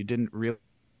AEW, you didn't really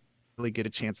get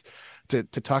a chance to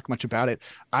talk much about it.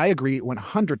 I agree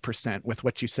 100% with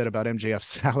what you said about MJF's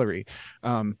salary.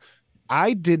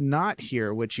 I did not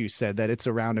hear what you said, that it's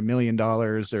around $1 million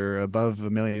or above $1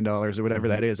 million or whatever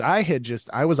that is.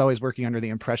 I was always working under the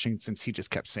impression, since he just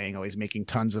kept saying, oh, he's making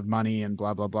tons of money and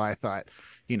blah, blah, blah. I thought,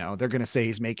 they're going to say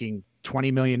he's making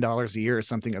 $20 million a year or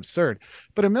something absurd,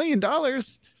 but $1 million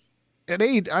at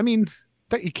age, I mean,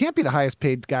 that you can't be the highest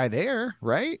paid guy there,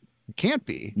 right? It can't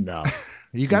be. No.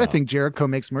 You got to think Jericho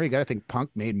makes more. You got to think Punk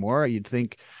made more. You'd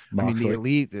think, Moxley. I mean, the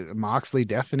Elite, Moxley,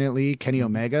 definitely. Kenny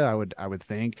Omega, I would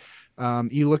think.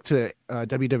 You look to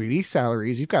WWE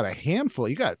salaries, you've got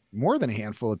more than a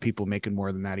handful of people making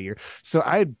more than that a year. So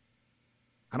I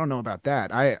don't know about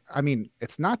that. I mean,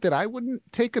 it's not that I wouldn't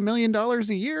take $1 million a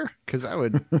year, because I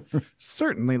would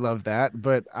certainly love that.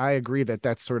 But I agree that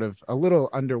that's sort of a little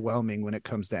underwhelming when it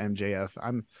comes to MJF.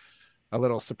 I'm a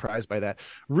little surprised by that.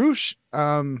 Rush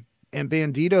and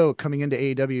Bandito coming into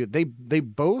AEW, they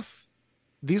both,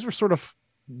 this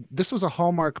was a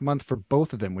hallmark month for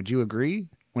both of them. Would you agree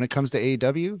when it comes to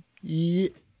AEW?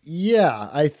 Yeah,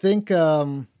 I think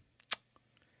I'm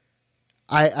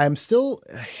still,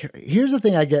 here's the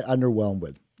thing I get underwhelmed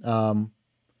with.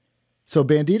 So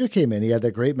Bandito came in, he had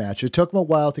that great match. It took him a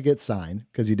while to get signed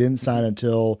because he didn't sign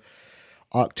until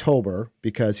October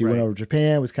because he went over to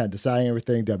Japan, was kind of deciding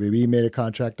everything. WWE made a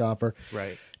contract offer.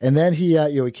 Right. And then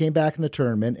he came back in the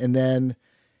tournament, and then,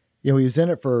 he was in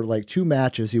it for like 2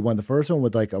 matches. He won the first one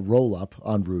with like a roll up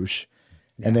on Roosh,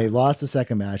 and they lost the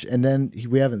second match, and then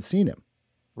we haven't seen him.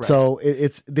 Right. So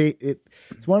it's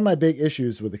one of my big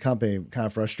issues with the company, kind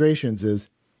of frustrations, is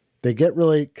they get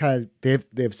really kind of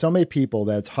they have so many people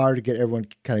that it's hard to get everyone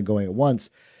kind of going at once,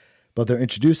 but they'll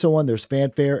introduce someone, there's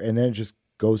fanfare, and then it just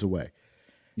goes away.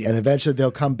 Yeah. And eventually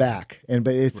they'll come back.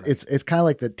 But it's kind of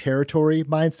like the territory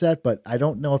mindset, but I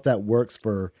don't know if that works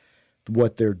for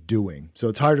what they're doing. So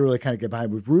it's hard to really kind of get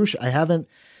behind. With Roosh, I haven't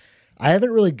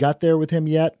really got there with him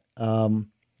yet.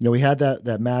 We had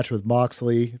that match with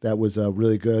Moxley that was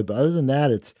really good, but other than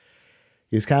that,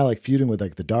 he's kind of like feuding with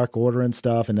like the Dark Order and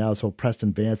stuff, and now this whole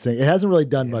Preston Vance thing. It hasn't really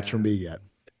done much for me yet.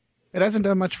 It hasn't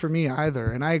done much for me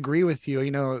either. And I agree with you,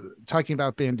 talking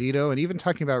about Bandito and even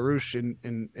talking about Roosh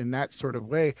in that sort of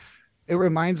way, it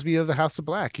reminds me of the House of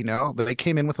Black. They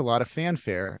came in with a lot of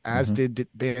fanfare, as did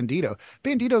Bandito.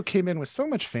 Bandito came in with so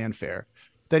much fanfare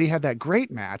that he had that great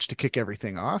match to kick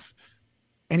everything off.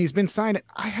 And he's been signed.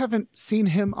 I haven't seen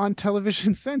him on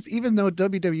television since, even though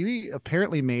WWE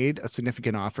apparently made a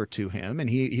significant offer to him. And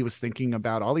he was thinking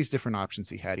about all these different options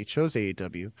he had. He chose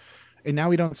AEW. And now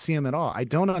we don't see him at all. I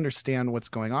don't understand what's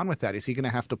going on with that. Is he going to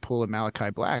have to pull a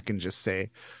Malachi Black and just say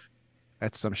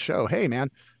at some show, hey, man,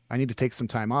 I need to take some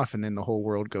time off. And then the whole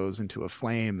world goes into a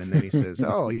flame. And then he says,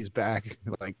 oh, he's back,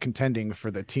 like contending for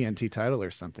the TNT title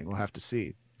or something. We'll have to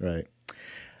see. Right.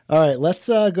 All right, let's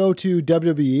go to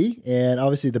WWE. And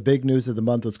obviously the big news of the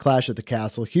month was Clash at the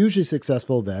Castle. Hugely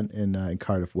successful event in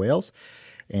Cardiff, Wales.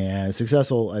 And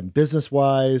successful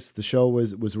business-wise. The show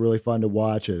was really fun to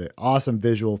watch. An awesome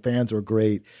visual. Fans were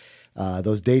great.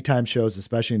 Those daytime shows,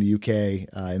 especially in the UK,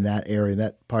 in that area, in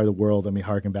that part of the world. I mean,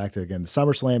 harken back to, again, the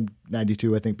SummerSlam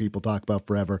 92, I think people talk about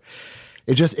forever.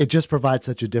 It just provides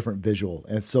such a different visual,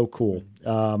 and it's so cool.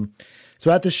 So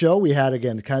at the show, we had,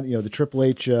 again, the Triple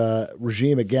H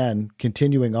regime, again,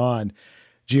 continuing on.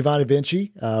 Giovanni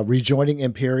Vinci rejoining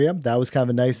Imperium. That was kind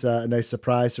of a nice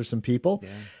surprise for some people. Yeah.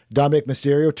 Dominic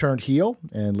Mysterio turned heel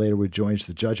and later rejoins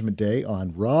the Judgment Day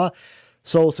on Raw.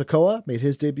 Solo Sikoa made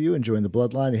his debut and joined the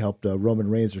Bloodline. He helped Roman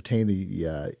Reigns retain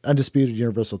the undisputed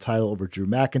Universal title over Drew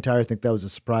McIntyre. I think that was a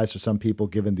surprise for some people,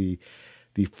 given the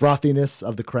frothiness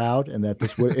of the crowd, and that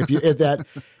this would,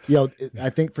 I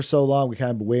think for so long we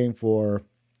kind of been waiting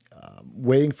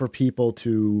for people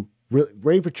to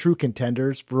waiting for true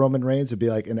contenders for Roman Reigns to be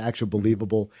like an actual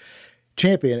believable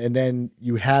champion, and then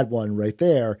you had one right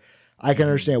there. I can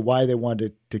understand why they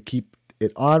wanted to keep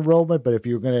it on Roman, but if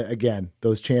you're going to, again,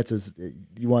 those chances,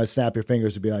 you want to snap your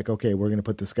fingers to be like, okay, we're going to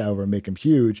put this guy over and make him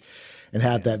huge and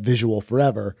have that visual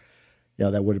forever.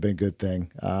 That would have been a good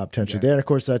thing potentially there. And of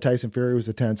course, Tyson Fury was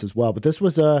a tense as well. But this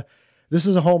is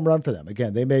a home run for them.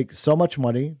 Again, they make so much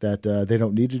money that they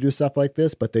don't need to do stuff like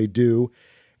this, but they do.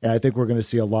 And I think we're going to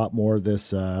see a lot more of this.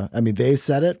 They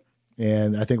said it,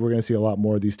 and I think we're going to see a lot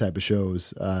more of these type of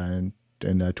shows in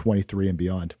 23 and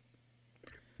beyond.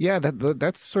 Yeah,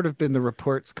 that's sort of been the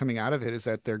reports coming out of it, is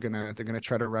that they're gonna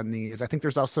try to run these. I think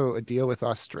there's also a deal with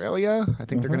Australia. I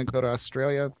think they're gonna go to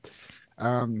Australia.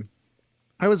 That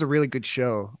was a really good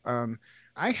show.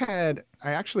 I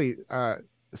actually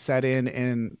sat in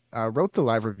and wrote the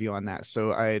live review on that.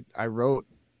 So I wrote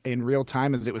in real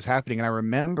time as it was happening, and I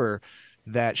remember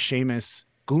that Sheamus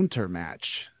Gunther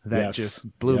match that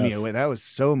just blew me away. That was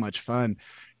so much fun,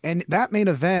 and that main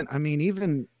event. I mean,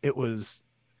 even it was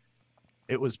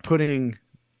putting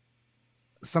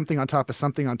something on top of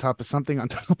something on top of something on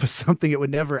top of something. It would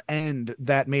never end,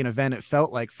 that main event. It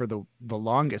felt like for the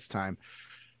longest time.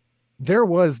 There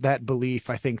was that belief,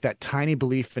 I think, that tiny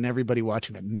belief in everybody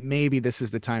watching that maybe this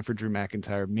is the time for Drew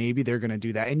McIntyre. Maybe they're going to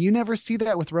do that. And you never see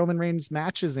that with Roman Reigns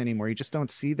matches anymore. You just don't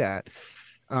see that.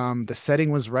 The setting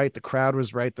was right. The crowd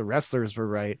was right. The wrestlers were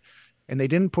right. And they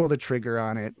didn't pull the trigger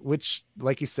on it, which,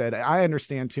 like you said, I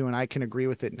understand too, and I can agree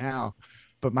with it now.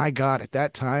 But my God, at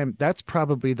that time, that's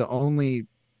probably the only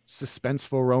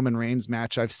suspenseful Roman Reigns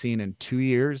match I've seen in 2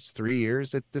 years, 3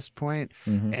 years at this point.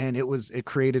 Mm-hmm. And it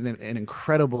created an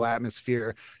incredible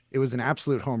atmosphere. It was an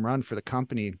absolute home run for the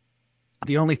company.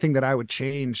 The only thing that I would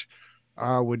change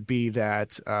would be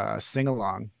that sing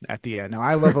along at the end. Now,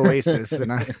 I love Oasis,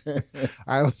 and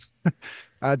I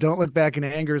Don't Look Back in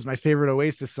Anger is my favorite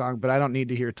Oasis song, but I don't need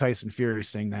to hear Tyson Fury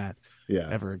sing that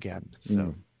ever again.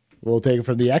 So we'll take it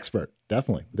from the expert.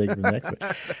 Definitely take it from the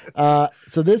expert.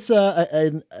 So this,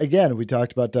 and again, we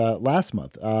talked about last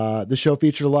month. The show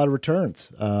featured a lot of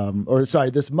returns.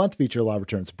 This month featured a lot of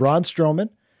returns. Braun Strowman,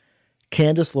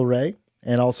 Candice LeRae,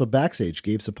 and also backstage,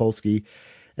 Gabe Sapolsky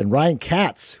And Ryan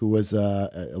Katz, who was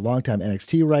a longtime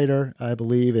NXT writer, I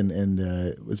believe,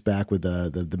 and was back with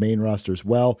the main roster as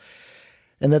well.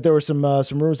 And that there were some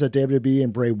rumors that WWE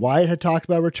and Bray Wyatt had talked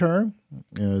about return.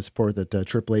 Support that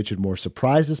Triple H had more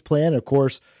surprised this plan. Of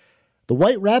course, the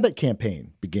White Rabbit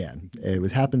campaign began. It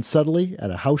would happen subtly at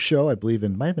a house show, I believe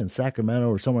might have been Sacramento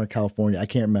or somewhere in California. I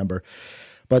can't remember.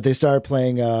 But they started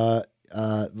playing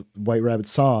White Rabbit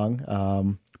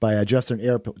song by Jefferson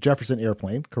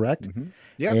Airplane, correct? Mm-hmm.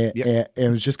 Yeah. And it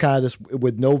was just kind of this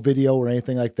with no video or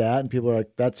anything like that. And people are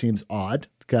like, that seems odd,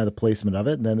 kind of the placement of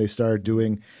it. And then they started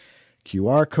doing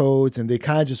QR codes, and they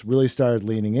kind of just really started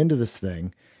leaning into this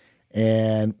thing.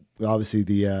 And obviously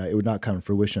it would not come to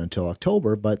fruition until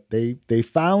October, but they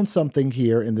found something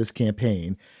here in this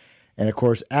campaign. And of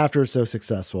course, after it's so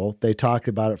successful, they talked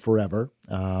about it forever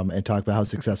and talked about how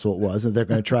successful it was, and they're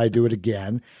going to try to do it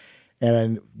again.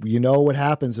 And you know what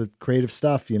happens with creative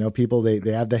stuff. People, they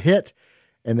have the hit,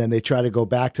 and then they try to go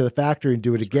back to the factory and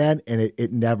do it again, and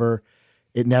it never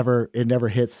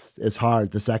hits as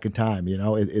hard the second time.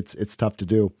 It's tough to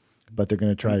do, but they're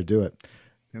going to try to do it.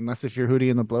 Unless if you're Hootie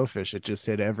and the Blowfish, it just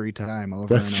hit every time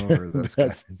over and over.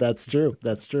 That's true.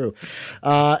 That's true.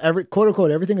 Quote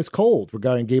unquote, everything is cold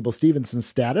regarding Gable Stevenson's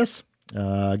status.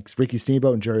 Ricky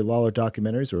Steamboat and Jerry Lawler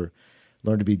documentaries were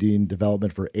learned to be doing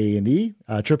development for A&E.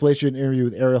 Triple H did an interview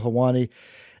with Ariel Helwani.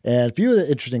 And a few of the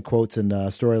interesting quotes and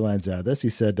storylines out of this. He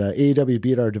said, AEW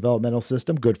beat our developmental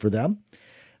system. Good for them.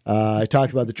 I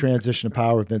talked about the transition of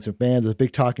power of Vince McMahon. It's a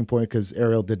big talking point because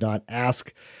Ariel did not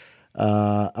ask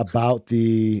about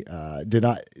didn't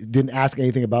ask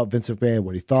anything about Vince McMahon,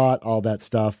 what he thought, all that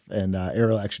stuff. And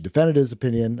Ariel actually defended his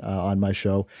opinion on my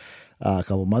show a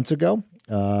couple months ago.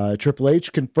 Triple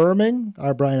H confirming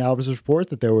our Brian Alvarez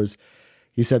report that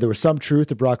he said there was some truth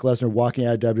to Brock Lesnar walking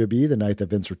out of WWE the night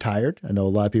that Vince retired. I know a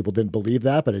lot of people didn't believe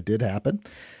that, but it did happen.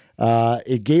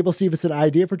 A Gable Stevenson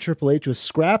idea for Triple H was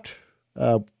scrapped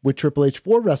with Triple H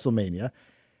for WrestleMania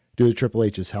due to Triple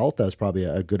H's health. That was probably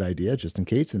a good idea, just in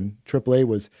case. And Triple H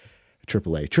was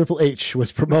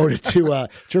promoted to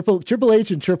Triple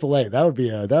H and Triple A. That'd be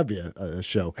a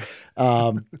show.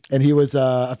 And he was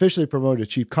officially promoted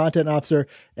to Chief Content Officer.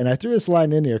 And I threw this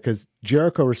line in here because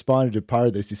Jericho responded to part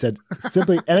of this. He said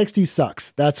simply, "NXT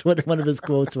sucks." That's what one of his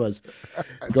quotes was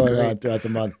going on throughout the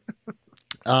month.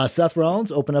 Seth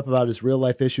Rollins opened up about his real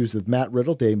life issues with Matt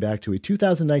Riddle, dating back to a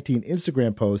 2019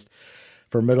 Instagram post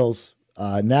for Riddle's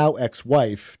now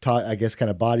ex-wife, I guess, kind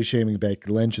of body shaming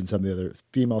Becky Lynch and some of the other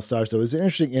female stars. So it was an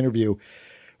interesting interview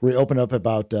where he opened up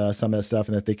about some of that stuff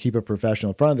and that they keep it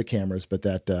professional in front of the cameras, but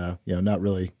that not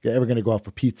really ever going to go out for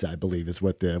pizza, I believe, is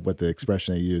what the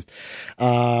expression they used.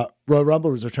 Royal Rumble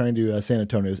was returning to San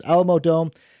Antonio's Alamo Dome.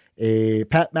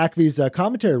 Pat McAfee's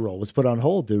commentary role was put on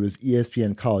hold due to his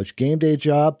ESPN College Game Day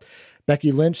job.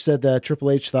 Becky Lynch said that Triple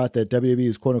H thought that WWE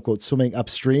was quote unquote swimming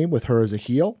upstream with her as a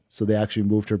heel, so they actually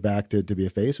moved her back to be a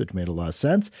face, which made a lot of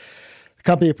sense. The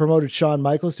company promoted Shawn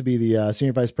Michaels to be the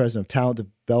Senior Vice President of Talent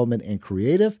Development and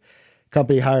Creative. The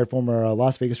company hired former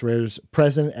Las Vegas Raiders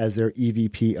president as their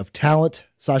EVP of Talent.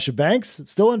 Sasha Banks,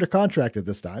 still under contract at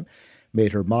this time,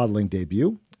 made her modeling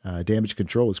debut. Damage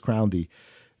Control was crowned the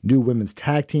new women's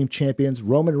tag team champions.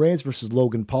 Roman Reigns versus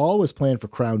Logan Paul was planned for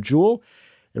Crown Jewel.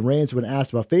 And Reigns, when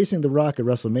asked about facing The Rock at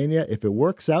WrestleMania, if it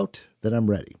works out, then I'm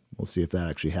ready. We'll see if that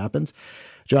actually happens.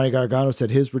 Johnny Gargano said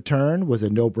his return was a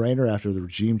no-brainer after the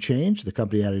regime change. The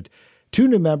company added 2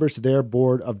 new members to their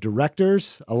board of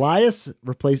directors. Elias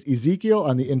replaced Ezekiel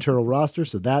on the internal roster,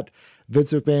 so that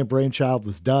Vince McMahon brainchild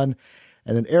was done.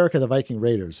 And then Erica, the Viking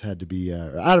Raiders, had to be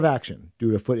out of action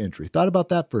due to a foot injury. Thought about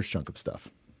that first chunk of stuff.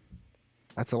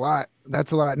 That's a lot.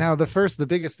 Now, the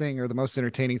biggest thing or the most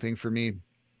entertaining thing for me,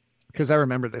 because I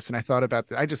remember this and I thought about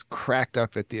that. I just cracked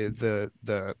up at the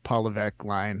Paul Levesque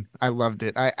line. I loved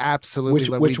it. I absolutely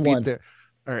loved it. Which one?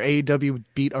 Our AEW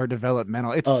beat our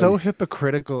developmental. It's so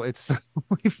hypocritical. It's so,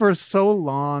 for so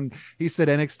long he said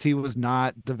NXT was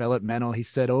not developmental. He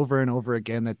said over and over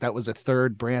again that was a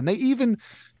third brand. They even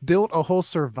built a whole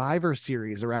Survivor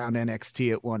series around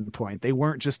NXT at one point. They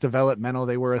weren't just developmental,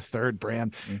 they were a third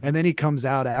brand. Mm-hmm. And then he comes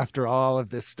out after all of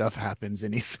this stuff happens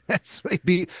and he says,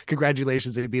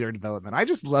 congratulations, they beat our development. I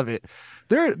just love it.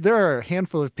 There are a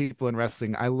handful of people in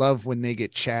wrestling I love when they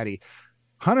get chatty.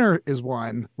 Hunter is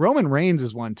one. Roman Reigns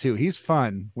is one too. He's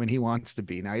fun when he wants to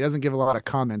be. Now, he doesn't give a lot of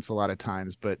comments a lot of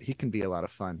times, but he can be a lot of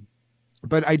fun.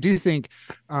 But I do think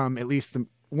at least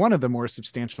one of the more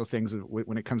substantial things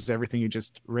when it comes to everything you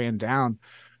just ran down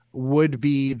would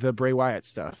be the Bray Wyatt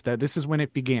stuff. That this is when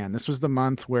it began. This was the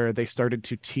month where they started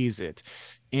to tease it.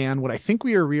 And what I think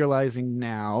we are realizing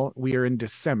now, we are in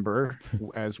December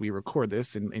as we record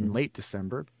this in late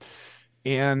December.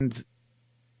 And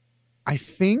I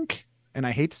think, and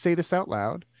I hate to say this out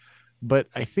loud, but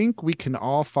I think we can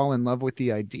all fall in love with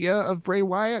the idea of Bray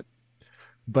Wyatt.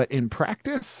 But in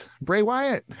practice, Bray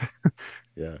Wyatt,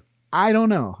 Yeah. I don't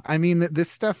know. I mean, this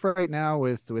stuff right now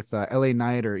with L.A.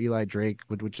 Knight or Eli Drake,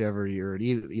 whichever you're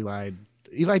Eli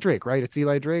Drake, right? It's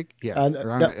Eli Drake. Yes.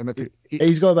 No,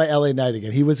 he's going by L.A. Knight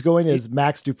again. He was going as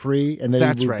Max Dupree, and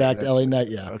then he moved back to L.A. Knight.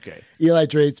 Yeah. Okay. Eli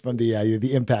Drake's from the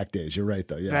Impact days. You're right,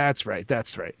 though. Yeah. That's right.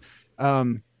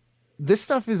 This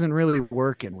stuff isn't really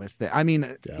working with it. I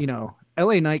mean,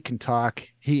 L.A. Knight can talk.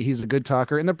 He's a good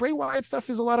talker, and the Bray Wyatt stuff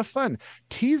is a lot of fun.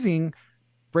 Teasing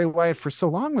Bray Wyatt for so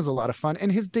long was a lot of fun, and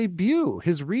his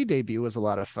re-debut was a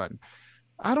lot of fun.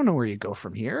 I don't know where you go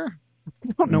from here.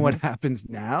 I don't know what happens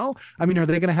now. I mean, are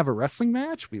they going to have a wrestling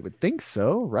match? We would think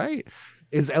so, right?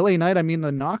 Is LA Knight, I mean,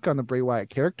 the knock on the Bray Wyatt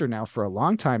character now for a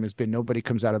long time has been nobody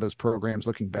comes out of those programs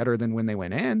looking better than when they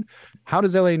went in. How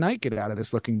does LA Knight get out of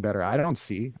this looking better? I don't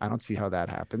see how that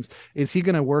happens. Is he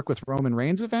going to work with Roman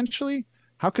Reigns eventually?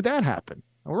 How could that happen?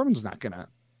 Roman's not going to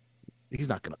he's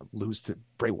not going to lose to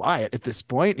Bray Wyatt at this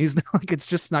point. He's not, like, it's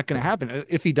just not going to happen.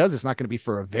 If he does, it's not going to be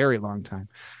for a very long time.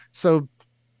 So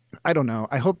I don't know.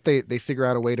 I hope they figure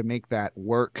out a way to make that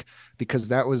work, because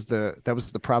that was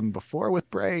the problem before with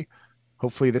Bray.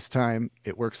 Hopefully this time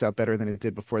it works out better than it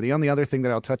did before. The only other thing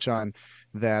that I'll touch on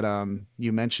that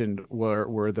you mentioned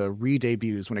were the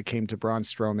re-debuts when it came to Braun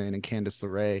Strowman and Candice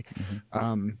LeRae.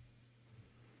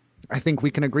 I think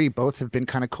we can agree both have been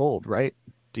kind of cold, right?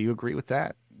 Do you agree with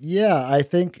that? Yeah, I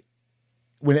think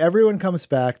when everyone comes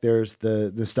back, there's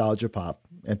the nostalgia pop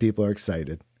and people are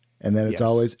excited. And then it's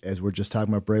always, as we're just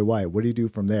talking about Bray Wyatt, what do you do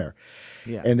from there?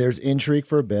 Yeah. And there's intrigue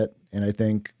for a bit. And I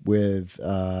think with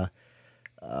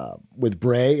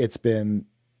Bray, it's been,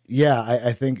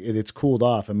 I think it's cooled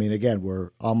off. I mean, again,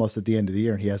 we're almost at the end of the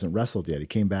year and he hasn't wrestled yet. He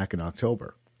came back in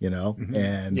October,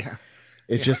 and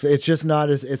it's just not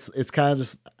as, it's kind of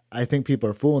just, I think people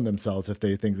are fooling themselves if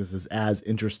they think this is as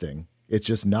interesting. It's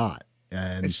just not.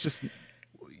 And it's just,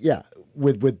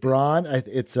 with Braun,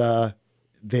 it's,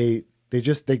 they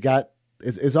got,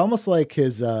 it's almost like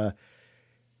his, it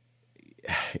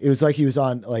was like he was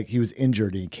he was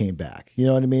injured and he came back. You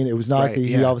know what I mean? It was not like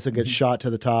he all of a sudden gets shot to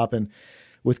the top. And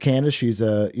with Candice, she's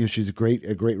a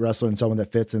great wrestler and someone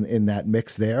that fits in that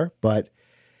mix there. But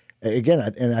again,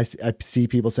 I see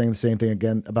people saying the same thing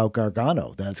again about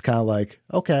Gargano. That's kind of like,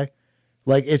 okay,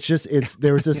 like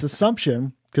there was this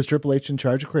assumption because Triple H in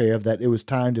charge of creative that it was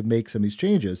time to make some of these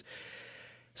changes.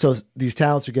 So these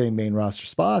talents are getting main roster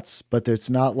spots, but it's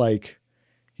not like,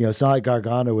 it's not like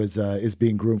Gargano is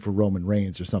being groomed for Roman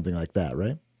Reigns or something like that,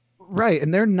 right? Right,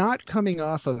 and they're not coming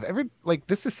off of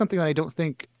this is something that I don't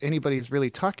think anybody's really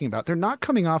talking about. They're not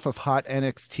coming off of hot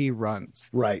NXT runs.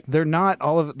 Right. They're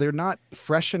not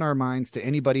fresh in our minds to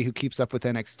anybody who keeps up with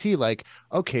NXT. Like,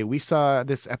 okay, we saw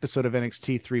this episode of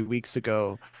NXT 3 weeks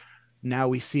ago. Now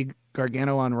we see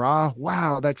Gargano on Raw.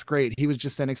 Wow, that's great. He was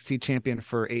just NXT champion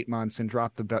for 8 months and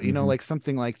dropped the belt, like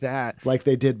something like that. Like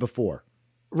they did before.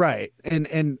 Right.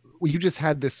 And you just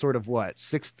had this sort of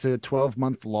 6 to 12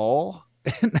 month lull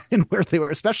and where they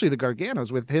were, especially the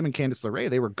Garganos with him and Candice LeRae,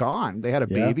 they were gone. They had a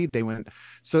baby. They went.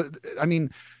 So, I mean,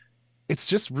 it's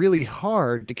just really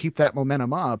hard to keep that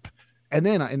momentum up. And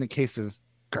then in the case of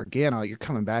Gargano, you're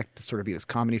coming back to sort of be this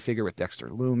comedy figure with Dexter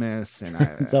Lumis,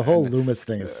 and the whole Lumis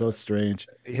thing is so strange.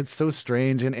 It's so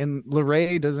strange, and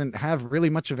LeRae doesn't have really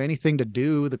much of anything to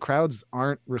do. The crowds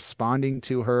aren't responding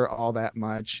to her all that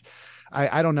much.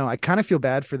 I don't know. I kind of feel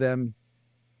bad for them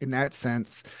in that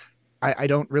sense. I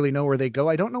don't really know where they go.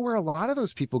 I don't know where a lot of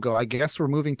those people go. I guess we're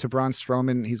moving to Braun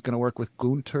Strowman. He's going to work with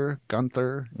Gunther.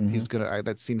 He's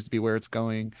that seems to be where it's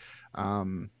going.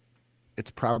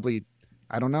 It's probably.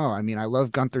 I don't know. I mean, I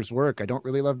love Gunther's work. I don't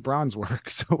really love Braun's work.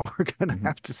 So we're going to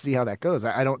have to see how that goes.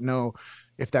 I don't know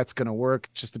if that's going to work.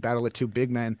 Just a battle of two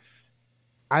big men.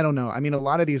 I don't know. I mean, a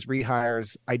lot of these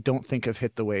rehires, I don't think have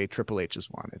hit the way Triple H has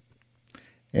wanted.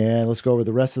 And let's go over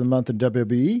the rest of the month in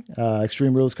WWE.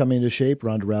 Extreme Rules coming into shape.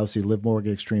 Ronda Rousey, Liv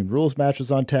Morgan, Extreme Rules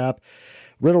matches on tap.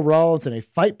 Riddle Rollins in a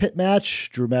fight pit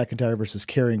match. Drew McIntyre versus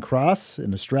Karrion Kross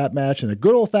in a strap match. And a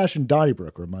good old-fashioned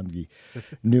Donnybrook were among the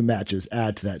new matches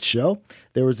add to that show.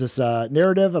 There was this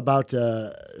narrative about,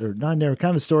 or not narrative,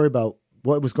 kind of a story about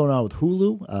what was going on with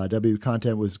Hulu. WWE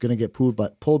content was going to get pulled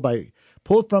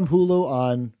from Hulu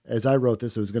on, as I wrote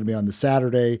this, it was going to be on the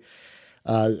Saturday,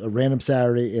 a random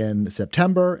Saturday in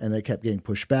September, and they kept getting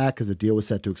pushed back because the deal was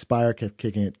set to expire, kept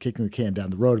kicking the can down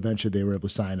the road. Eventually, they were able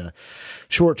to sign a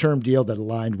short-term deal that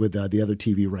aligned with the other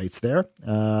TV rights there.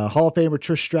 Hall of Famer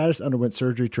Trish Stratus underwent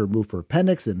surgery to remove her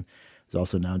appendix, and it was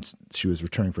also announced she was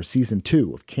returning for season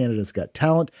 2 of Canada's Got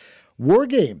Talent. War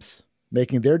Games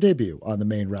making their debut on the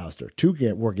main roster.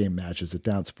 2 War Game matches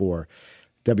announced for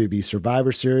WWE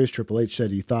Survivor Series. Triple H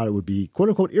said he thought it would be, quote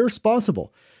unquote,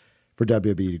 irresponsible for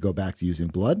WWE to go back to using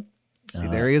blood. See,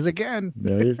 there he is again.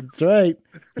 There he is. That's right.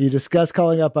 He discussed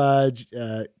calling up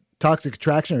Toxic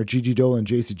Attraction or Gigi Dolan and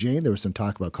JC Jane. There was some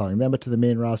talk about calling them up to the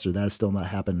main roster. That has still not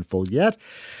happened in full yet.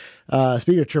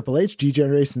 Speaking of Triple H,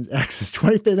 G-Generation X's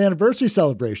 25th anniversary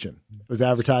celebration was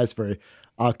advertised for an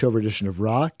October edition of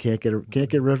Raw. Can't get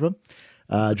rid of him.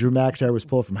 Drew McIntyre was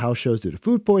pulled from house shows due to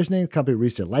food poisoning. The company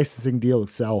reached a licensing deal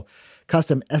to sell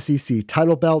custom SEC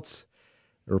title belts.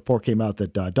 A report came out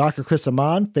that Dr. Chris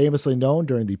Amon, famously known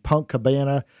during the Punk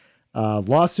Cabana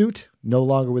lawsuit, no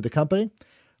longer with the company.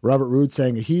 Robert Roode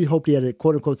saying he hoped he had a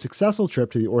quote-unquote successful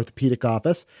trip to the orthopedic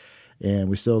office. And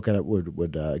we still kind of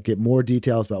would get more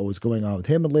details about what was going on with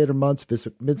him in later months. Vince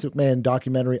McMahon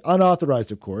documentary,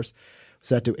 unauthorized, of course,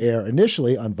 set to air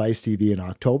initially on Vice TV in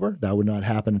October. That would not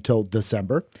happen until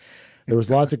December. There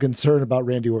was lots of concern about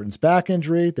Randy Orton's back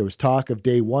injury. There was talk of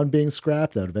Day One being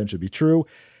scrapped. That would eventually be true.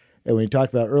 And we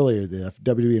talked about earlier, the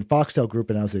WWE and Foxtel Group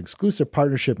announced an exclusive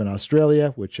partnership in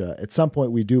Australia, which at some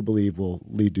point we do believe will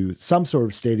lead to some sort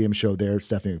of stadium show there.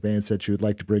 Stephanie McMahon said she would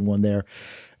like to bring one there,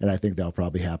 and I think that'll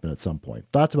probably happen at some point.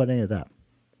 Thoughts about any of that?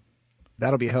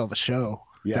 That'll be a hell of a show.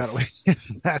 Yes.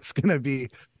 That's going to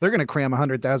be, they're going to cram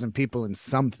 100,000 people in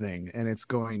something, and it's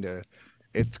going to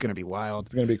be wild.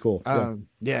 It's going to be cool.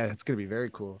 Yeah, it's going to be very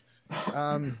cool.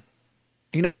 There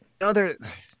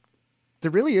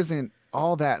really isn't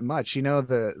all that much,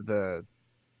 the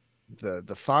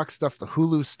Fox stuff, the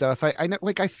Hulu stuff. I know,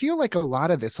 I feel like a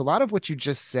lot of what you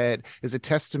just said is a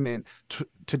testament to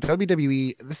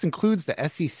WWE. This includes the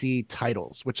SEC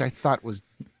titles, which I thought was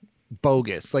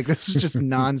bogus. This is just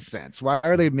nonsense. Why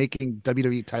are they making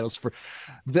WWE titles for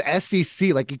the SEC?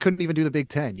 You couldn't even do the Big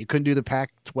Ten. You couldn't do the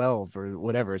Pac-12 or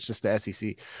whatever. It's just the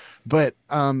SEC. But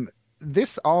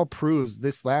this all proves,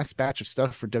 this last batch of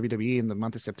stuff for WWE in the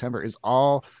month of September is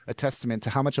all a testament to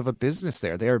how much of a business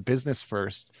they are. They are business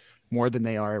first more than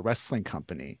they are a wrestling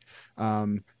company.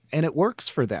 And it works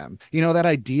for them. That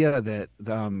idea that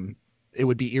it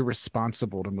would be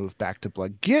irresponsible to move back to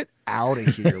blood. Get out of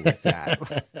here with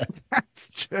that.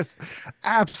 That's just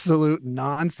absolute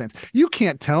nonsense. You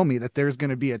can't tell me that there's going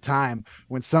to be a time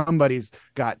when somebody's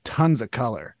got tons of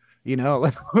color.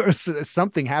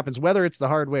 Something happens, whether it's the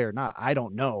hard way or not, I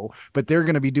don't know, but they're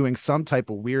going to be doing some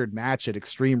type of weird match at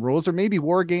Extreme Rules or maybe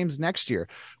War Games next year,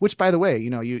 which, by the way,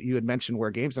 you had mentioned War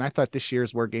Games, and I thought this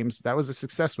year's War Games, that was a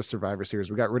success with Survivor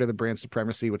Series. We got rid of the brand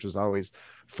supremacy, which was always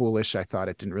foolish. I thought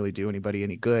it didn't really do anybody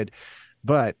any good,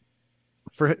 but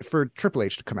for Triple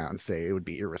H to come out and say it would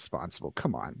be irresponsible,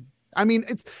 come on. I mean,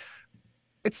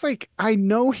 it's like, I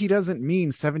know he doesn't mean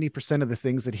 70% of the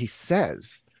things that he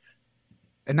says,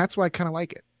 and that's why I kind of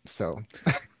like it. So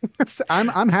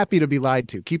I'm happy to be lied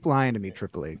to. Keep lying to me,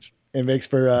 Triple H. It makes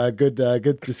for good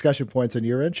discussion points on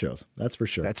year-end shows. That's for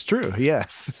sure. That's true.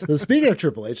 Yes. So speaking of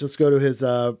Triple H, let's go to his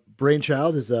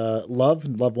brainchild, his love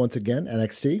once again,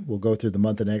 NXT. We'll go through the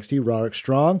month of NXT. Roderick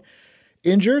Strong,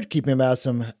 injured, keeping him out of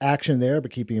some action there,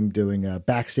 but keeping him doing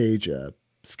backstage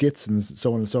skits and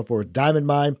so on and so forth. Diamond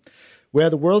Mine. We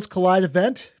had the Worlds Collide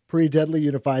event. Pretty Deadly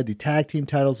unified the tag team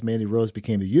titles. Mandy Rose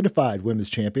became the unified women's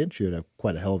champion. She had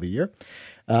quite a hell of a year.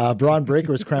 Braun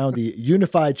Breaker was crowned the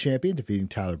unified champion, defeating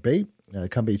Tyler Bate. The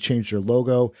company changed their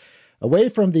logo away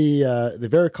from the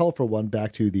very colorful one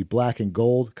back to the black and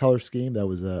gold color scheme. That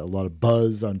was a lot of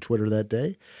buzz on Twitter that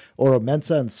day. Oro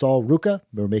Mensah and Sol Ruca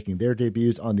were making their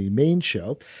debuts on the main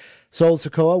show. Sol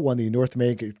Sikoa won the North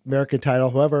American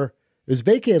title. However, it was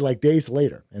vacated days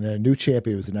later, and then a new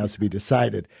champion was announced to be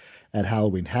decided at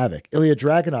Halloween Havoc. Ilya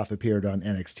Dragunov appeared on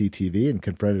NXT TV and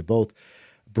confronted both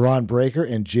Braun Breaker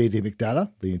and JD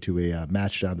McDonough, leading to a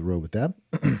match down the road with them.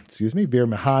 Excuse me. Veer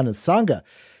Mahan and Sangha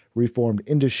reformed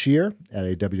Indus Sher at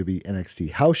a WWE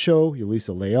NXT house show.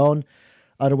 Yulisa Leon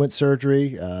underwent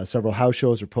surgery. Several house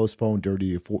shows were postponed due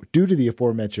to the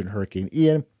aforementioned Hurricane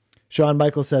Ian. Shawn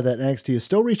Michaels said that NXT is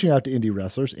still reaching out to indie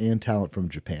wrestlers and talent from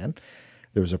Japan.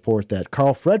 There was a report that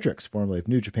Carl Fredericks, formerly of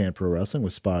New Japan Pro Wrestling,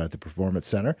 was spotted at the Performance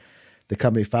Center. The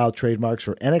company filed trademarks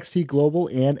for NXT Global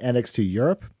and NXT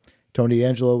Europe. Tony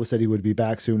Angelo said he would be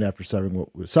back soon after suffering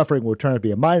what would turn out to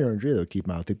be a minor injury that would keep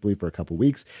him out, I believe, for a couple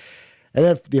weeks. And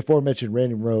then the aforementioned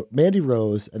Mandy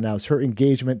Rose announced her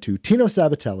engagement to Tino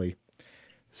Sabatelli,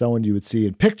 someone you would see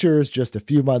in pictures just a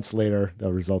few months later. That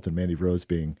would result in Mandy Rose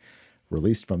being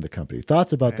released from the company.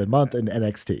 Thoughts about the month in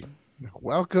NXT?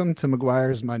 Welcome to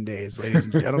McGuire's Mondays, ladies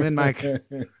and gentlemen. Mike,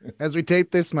 as we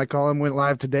tape this, my column went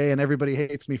live today, and everybody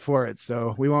hates me for it,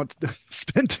 so we won't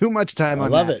spend too much time on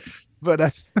that. I love it.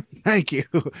 But thank you.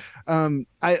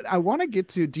 I want to get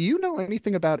to. Do you know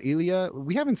anything about Ilya?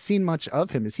 We haven't seen much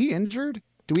of him. Is he injured?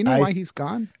 Do we know I why he's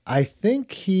gone? I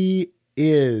think he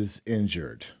is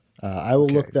injured. I will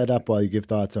Okay. look that up while you give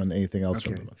thoughts on anything else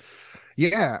from Okay. him.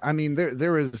 Yeah, I mean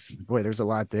there was boy, there's a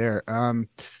lot there.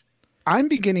 I'm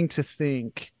beginning to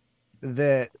think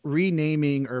that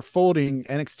renaming or folding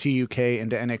NXT UK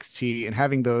into NXT and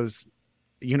having those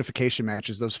unification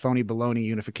matches, those phony baloney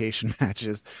unification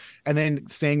matches, and then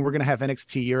saying we're going to have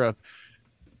NXT Europe.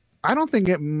 I don't think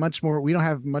we don't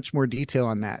have much more detail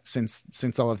on that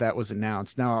since all of that was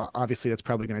announced. Now, obviously that's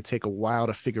probably going to take a while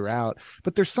to figure out,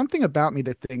 but there's something about me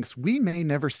that thinks we may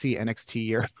never see NXT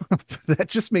Europe. That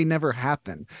just may never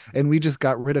happen. And we just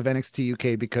got rid of NXT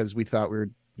UK because we thought we're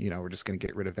just going to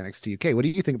get rid of NXT UK. What do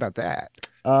you think about that?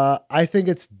 I think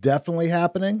it's definitely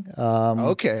happening.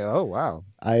 Okay. Oh, wow.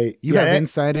 I You yeah, have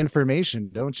inside information,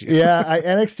 don't you? yeah,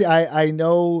 NXT. I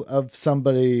know of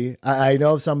somebody. I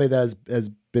know of somebody that has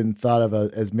been thought of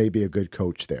as maybe a good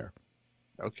coach there.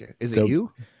 Okay. Is So it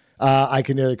you? I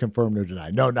can neither confirm nor deny.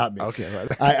 No, not me. Okay.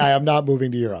 I am not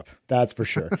moving to Europe. That's for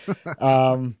sure.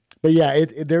 But yeah,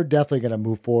 they're definitely going to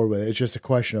move forward with it. It's just a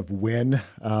question of when.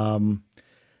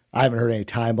 I haven't heard any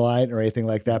timeline or anything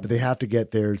like that, but they have to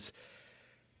get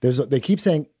they keep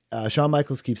saying, Shawn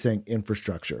Michaels keeps saying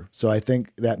infrastructure. So I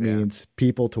think that means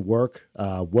people to work,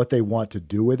 what they want to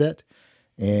do with it.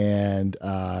 And,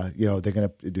 they're going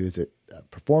to do, is it a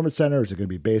performance center? Is it going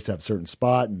to be based at a certain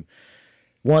spot? And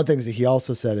one of the things that he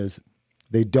also said is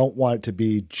they don't want it to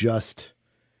be just,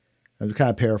 I'm kind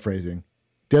of paraphrasing,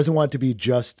 doesn't want it to be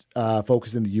just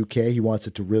focused in the UK. He wants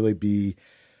it to really be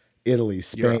Italy,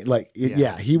 Spain,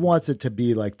 Europe. he wants it to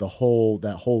be like that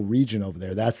whole region over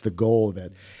there. That's the goal of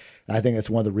it. I think that's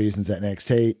one of the reasons that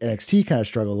NXT kind of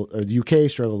struggled, or the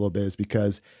UK struggled a little bit, is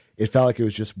because it felt like it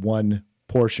was just one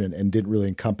portion and didn't really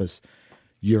encompass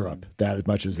Europe that as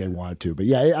much as they wanted to. But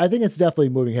yeah, I think it's definitely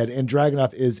moving ahead. And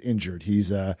Dragunov is injured.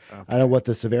 He's I don't know what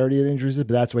the severity of the injuries is,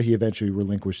 but that's why he eventually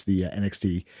relinquished the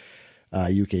NXT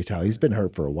UK title. He's been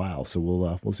hurt for a while, so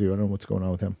we'll see. I don't know what's going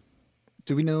on with him.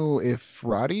 Do we know if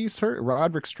Roddy's hurt?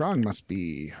 Roderick Strong must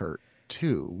be hurt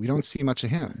too. We don't see much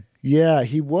of him. Yeah,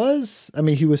 he was. I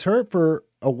mean, he was hurt for.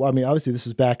 Oh, I mean, obviously this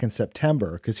was back in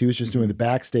September because he was just doing the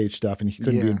backstage stuff and he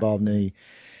couldn't be involved in any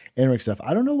in-ring stuff.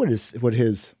 I don't know what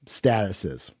his status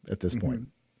is at this point.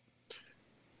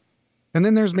 And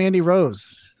then there's Mandy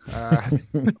Rose.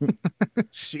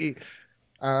 She,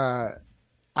 I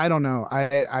don't know.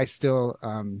 I still,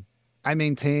 I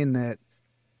maintain that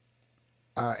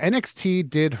NXT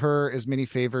did her as many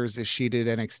favors as she did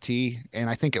NXT, and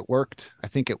I think it worked. I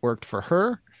think it worked for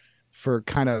her, for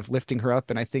kind of lifting her up,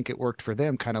 and I think it worked for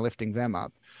them, kind of lifting them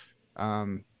up.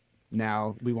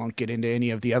 Now we won't get into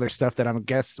any of the other stuff that I'm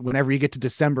guess whenever you get to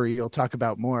December you'll talk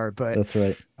about more. But that's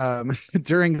right.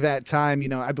 During that time,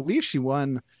 I believe she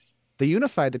won. They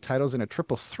unified the titles in a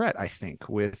triple threat, I think,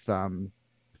 with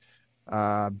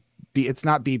it's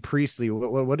not B Priestley.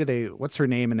 What's her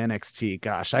name in NXT?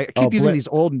 Gosh, I keep using these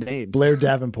old names. Blair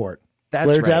Davenport. That's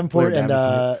Blair right. Davenport Blair and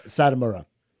Satomura.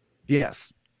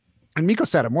 Yes. And Miko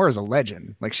Satomura is a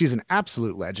legend. Like, she's an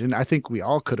absolute legend. I think we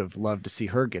all could have loved to see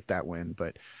her get that win,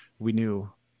 but we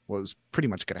knew what was pretty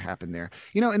much going to happen there.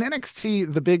 In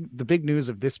NXT, the big news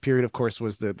of this period, of course,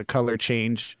 was the color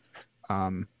change.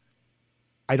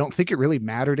 I don't think it really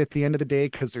mattered at the end of the day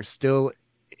because they're still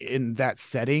in that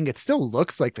setting. It still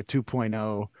looks like the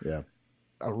 2.0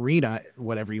 arena,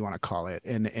 whatever you want to call it.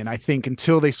 And I think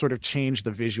until they sort of change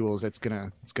the visuals, it's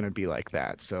gonna be like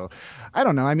that. So I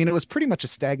don't know. I mean, it was pretty much a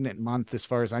stagnant month as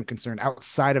far as I'm concerned,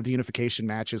 outside of the unification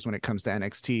matches when it comes to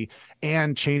NXT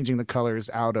and changing the colors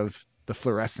out of the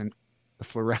fluorescent,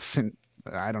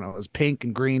 I don't know, it was pink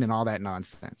and green and all that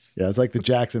nonsense. Yeah, it's like the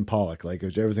Jackson Pollock, like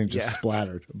everything just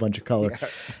splattered, a bunch of color. Yeah.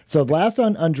 So last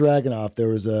on Dragunov, there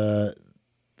was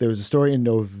a story in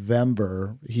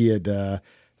November. He had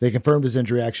they confirmed his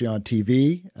injury actually on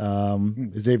TV.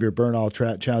 Xavier Bernal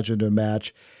challenged him to a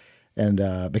match, and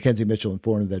Mackenzie Mitchell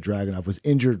informed him that Dragunov was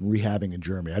injured and rehabbing in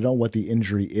Germany. I don't know what the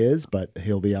injury is, but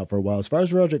he'll be out for a while. As far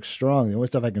as Roderick Strong, the only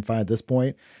stuff I can find at this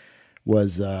point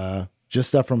was just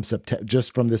stuff from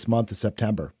just from this month of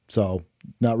September. So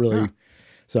not really. Huh.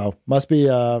 So must be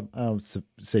I don't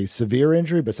say severe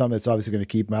injury, but something that's obviously going to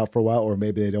keep him out for a while, or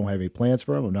maybe they don't have any plans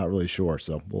for him. I'm not really sure.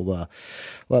 So we'll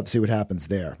have to see what happens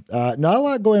there. Not a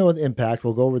lot going on with Impact.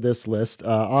 We'll go over this list.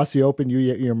 Aussie Open,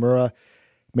 Yuya Uemura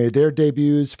made their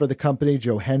debuts for the company.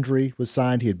 Joe Hendry was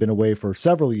signed. He had been away for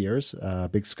several years.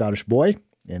 Big Scottish boy,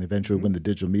 and eventually win the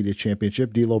Digital Media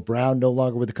Championship. D'Lo Brown no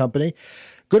longer with the company.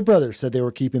 Good Brothers said they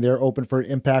were keeping their open for an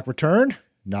Impact return.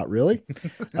 Not really.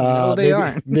 No, they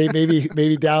aren't.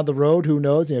 maybe down the road, who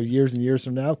knows? Years and years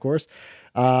from now, of course.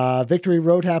 Victory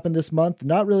Road happened this month.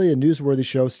 Not really a newsworthy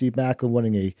show. Steve Macklin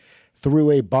winning a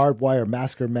three-way barbed wire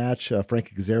massacre match.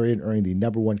 Frankie Kazarian earning the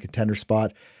number one contender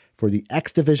spot for the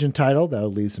X Division title. That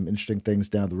will lead some interesting things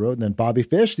down the road. And then Bobby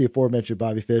Fish, the aforementioned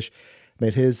Bobby Fish,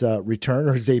 made his return,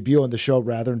 or his debut on the show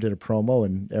rather, and did a promo,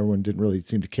 and everyone didn't really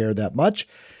seem to care that much.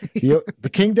 The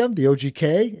Kingdom, the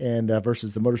OGK, and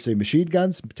versus the Motor City Machine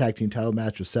Guns. Tag team title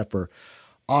match was set for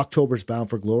October's Bound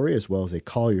for Glory, as well as a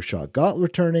Call Your Shot Gauntlet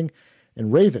returning,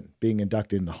 and Raven being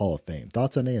inducted in the Hall of Fame.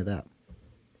 Thoughts on any of that?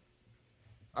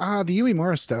 The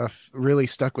Uemura stuff really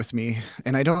stuck with me,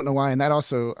 and I don't know why. And that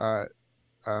also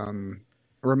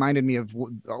reminded me of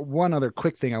one other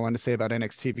quick thing I wanted to say about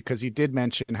NXT, because you did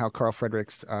mention how Carl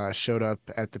Fredericks showed up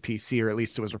at the PC, or at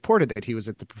least it was reported that he was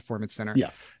at the Performance Center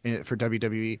for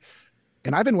WWE.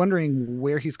 And I've been wondering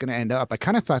where he's going to end up. I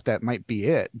kind of thought that might be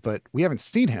it, but we haven't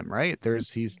seen him, right?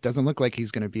 He's doesn't look like he's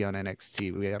going to be on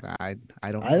NXT. I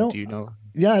don't know. Do you know?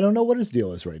 Yeah, I don't know what his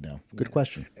deal is right now. Good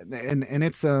question. And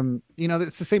it's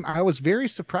it's the same. I was very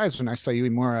surprised when I saw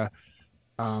Uemura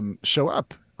show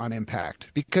up on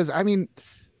Impact, because I mean,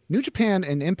 New Japan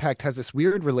and Impact has this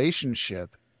weird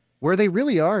relationship where they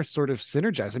really are sort of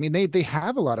synergized. I mean, they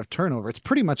have a lot of turnover. It's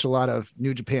pretty much a lot of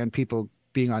New Japan people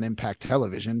being on Impact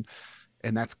television,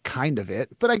 and that's kind of it.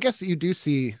 But I guess you do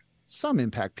see some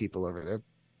Impact people over there,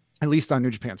 at least on New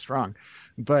Japan Strong.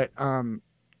 But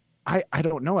I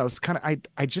don't know.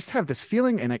 I just have this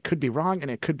feeling, and it could be wrong, and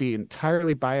it could be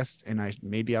entirely biased, and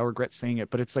maybe I'll regret saying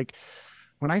it, but it's like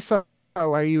when I saw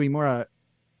Ryu Uemura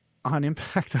on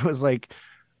Impact, I was like,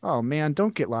 oh man,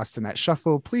 don't get lost in that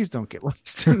shuffle. Please don't get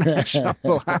lost in that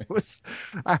shuffle. I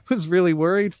was really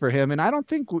worried for him. And I don't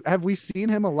think, have we seen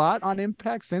him a lot on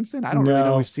Impact since then? I don't really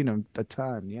know. We've seen him a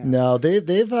ton. Yeah. No, they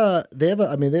have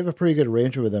a pretty good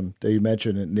arrangement with him that you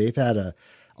mentioned. And they've had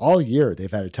all year,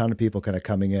 they've had a ton of people kind of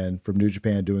coming in from New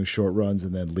Japan, doing short runs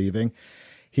and then leaving.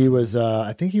 He was,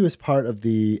 I think he was part of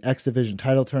the X Division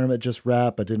title tournament just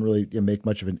wrapped, but didn't really make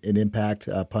much of an impact,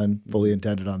 pun fully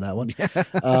intended on that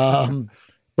one.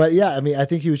 But yeah, I mean, I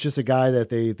think he was just a guy that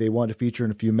they wanted to feature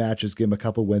in a few matches, give him a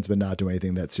couple wins, but not do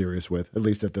anything that serious with, at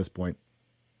least at this point.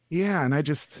 Yeah, and I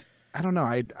don't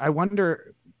know. I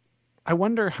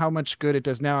wonder how much good it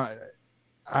does now.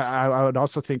 I would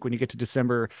also think when you get to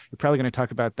December, you're probably going to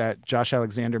talk about that Josh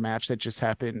Alexander match that just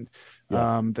happened, the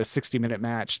 60-minute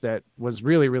match that was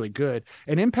really, really good.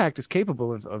 And Impact is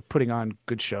capable of putting on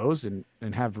good shows and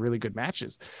have really good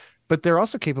matches, but they're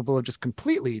also capable of just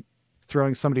completely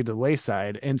throwing somebody to the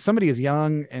wayside, and somebody is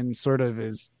young and sort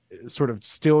of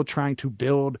still trying to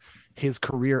build his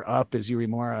career up as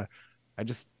Uemura. I'm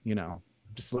just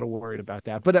a little worried about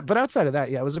that. But outside of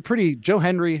that, yeah, it was a pretty Joe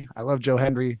Hendry. I love Joe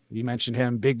Hendry. You mentioned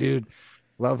him, big dude,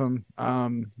 love him.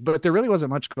 But there really wasn't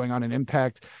much going on in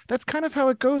Impact. That's kind of how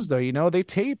it goes, though. They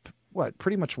tape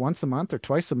pretty much once a month or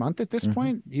twice a month at this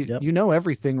point. You know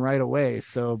everything right away.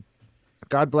 So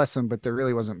God bless them, but there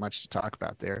really wasn't much to talk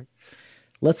about there.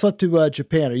 Let's flip to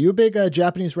Japan. Are you a big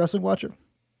Japanese wrestling watcher?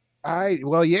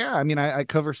 Yeah. I mean, I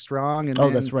cover Strong. And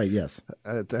that's right. Yes,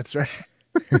 that's right.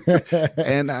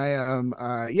 And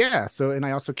I So, and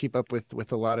I also keep up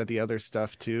with a lot of the other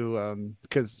stuff too.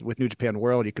 Because with New Japan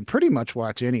World, you can pretty much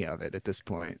watch any of it at this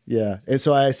point. Yeah, and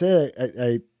so I say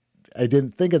I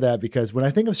didn't think of that, because when I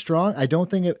think of Strong, I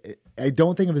don't think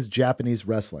of his Japanese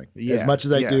wrestling as much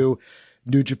as I do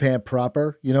New Japan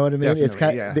proper. You know what I mean? Definitely, it's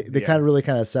kind of, they kind of really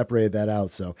kind of separated that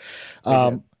out. So,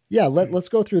 let's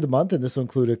go through the month, and this will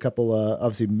include a couple,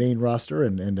 obviously main roster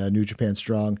and New Japan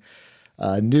Strong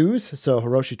news. So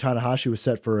Hiroshi Tanahashi was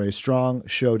set for a Strong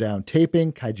Showdown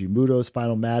taping. Kaiji Muto's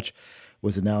final match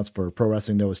was announced for Pro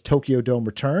Wrestling Noah's Tokyo Dome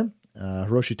return.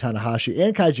 Hiroshi Tanahashi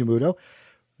and Kaiji Muto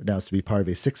announced to be part of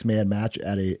a 6-man match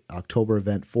at a October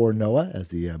event for Noah, as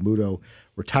the Muto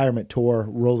retirement tour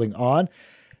rolling on.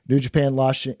 New Japan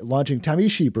launching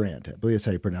Tamishi brand, I believe that's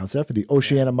how you pronounce that, for the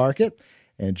Oceania market.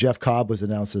 And Jeff Cobb was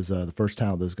announced as the first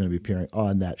talent that was going to be appearing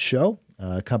on that show.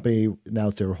 Company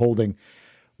announced they were holding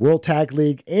World Tag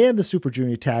League and the Super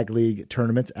Junior Tag League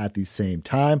tournaments at the same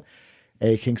time.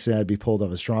 Eddie Kingston had to be pulled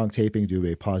off a Strong taping due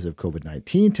to a positive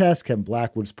COVID-19 test. Kevin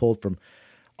Blackwood was pulled from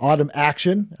Autumn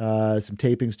Action, some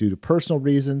tapings due to personal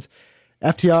reasons.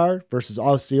 FTR versus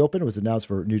Aussie Open was announced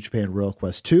for New Japan Royal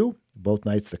Quest 2. Both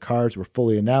nights the cards were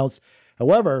fully announced.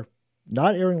 However,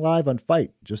 not airing live on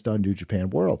Fight, just on New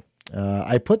Japan World.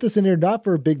 I put this in here not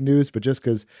for big news, but just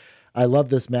because I love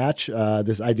this match,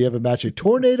 this idea of a match, a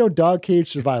tornado dog cage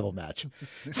survival match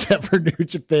set for New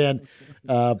Japan,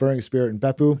 Burning Spirit and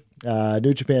Beppu.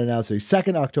 New Japan announced a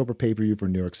second October pay-per-view for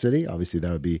New York City. Obviously,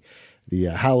 that would be the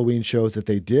Halloween shows that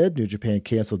they did. New Japan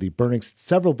canceled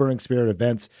several Burning Spirit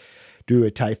events due to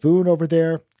a typhoon over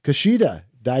there. Kushida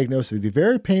diagnosed with a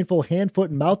very painful hand, foot,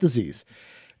 and mouth disease.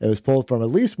 It was pulled from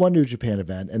at least one New Japan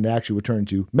event and actually returned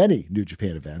to many New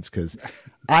Japan events because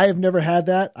I have never had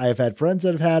that. I have had friends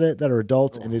that have had it that are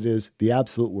adults, and it is the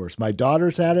absolute worst. My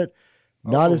daughter's had it,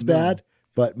 not as bad,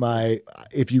 but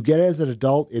if you get it as an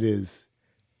adult, it is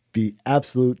the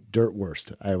absolute dirt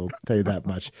worst. I will tell you that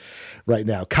much right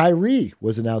now. Kyrie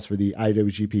was announced for the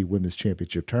IWGP Women's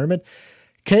Championship Tournament.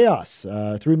 Chaos,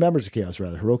 3 members of Chaos,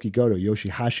 rather, Hiroki Goto,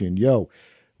 Yoshihashi, and Yo,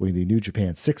 winning the New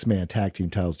Japan 6-man tag team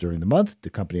titles during the month. The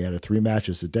company added 3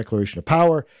 matches to Declaration of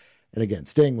Power. And again,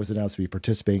 Sting was announced to be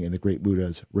participating in the Great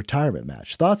Muda's retirement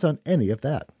match. Thoughts on any of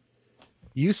that?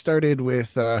 You started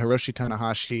with Hiroshi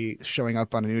Tanahashi showing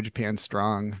up on a New Japan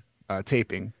Strong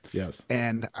taping. Yes.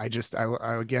 And I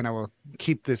will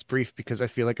keep this brief because I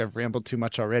feel like I've rambled too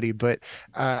much already, but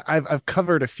I've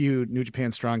covered a few New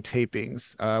Japan Strong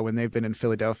tapings when they've been in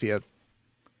Philadelphia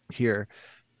here.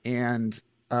 And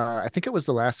I think it was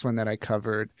the last one that I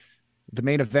covered. The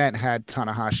main event had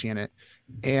Tanahashi in it.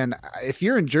 And if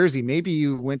you're in Jersey, maybe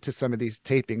you went to some of these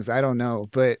tapings. I don't know,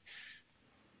 but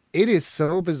it is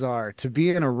so bizarre to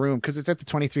be in a room because it's at the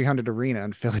 2300 Arena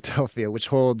in Philadelphia, which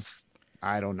holds,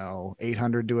 I don't know,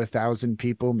 800 to 1,000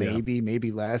 people,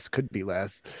 maybe less, could be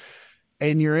less.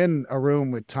 And you're in a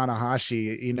room with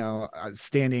Tanahashi,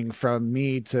 standing from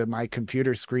me to my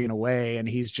computer screen away, and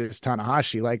he's just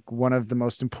Tanahashi, like one of the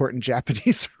most important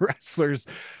Japanese wrestlers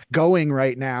going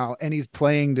right now, and he's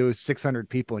playing to 600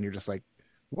 people, and you're just like,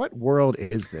 what world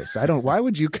is this? Why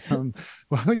would you come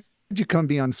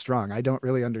be on Strong? I don't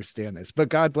really understand this, but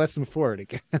God bless him for it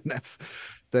again. That's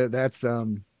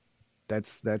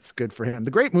good for him.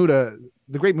 The Great Muda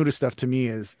stuff to me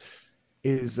is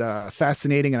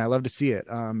fascinating, and I love to see it.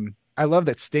 I love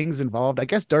that Sting's involved. I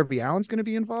guess Darby Allin's going to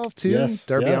be involved too. Yes,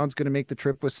 Darby Allin's going to make the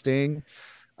trip with Sting.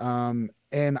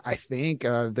 And I think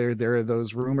there are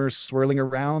those rumors swirling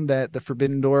around that the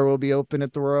Forbidden Door will be open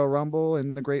at the Royal Rumble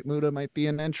and the Great Muda might be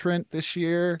an entrant this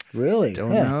year. Really?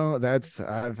 Don't know.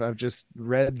 I've just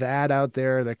read that out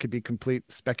there. That could be complete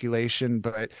speculation,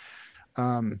 but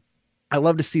I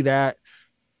love to see that.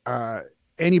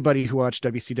 Anybody who watched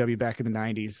WCW back in the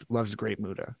 90s loves Great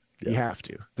Muda. Yeah. You have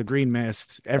to. The Green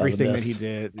Mist, everything that he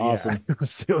did. Awesome. Yeah, it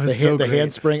was the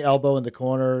handspring elbow in the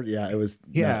corner. Yeah, it was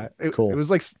cool. It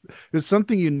was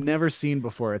something you never seen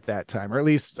before at that time, or at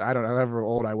least, I don't know, however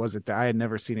old I was at that. I had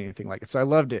never seen anything like it. So I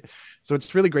loved it. So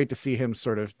it's really great to see him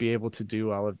sort of be able to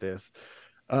do all of this.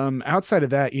 Outside of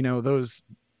that,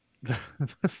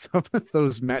 some of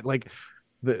those like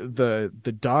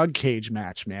the dog cage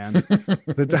match, man.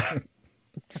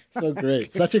 So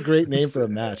great. Such a great name for a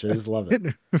match. I just love it.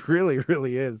 It really,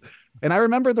 really is. And I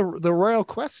remember the Royal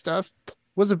Quest stuff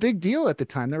was a big deal at the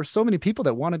time. There were so many people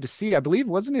that wanted to see, I believe,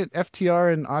 wasn't it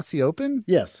FTR and Aussie Open?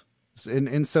 Yes.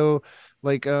 And so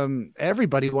like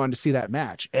everybody wanted to see that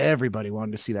match.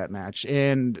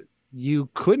 And you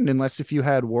couldn't unless if you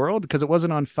had World, because it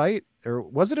wasn't on Fight, or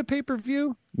was it a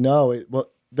pay-per-view? No, the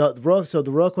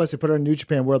Royal Quest, they put it on New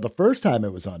Japan World the first time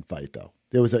it was on Fight, though.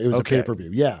 It was a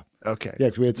pay-per-view. Yeah. Okay. Yeah,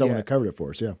 because we had someone that covered it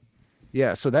for us. Yeah.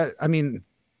 Yeah. So that's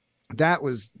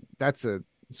a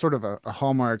sort of a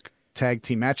hallmark tag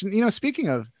team match. And, speaking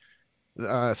of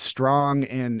Strong,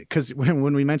 and because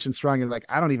when we mentioned Strong, you're like,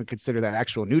 I don't even consider that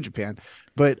actual New Japan,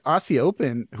 but Aussie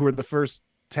Open, who were the first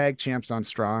tag champs on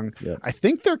Strong, I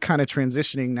think they're kind of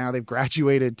transitioning now. They've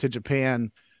graduated to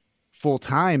Japan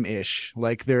full-time ish.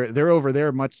 Like they're over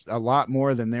there a lot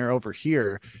more than they're over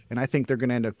here. And I think they're going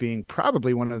to end up being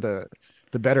probably one of the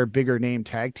better, bigger name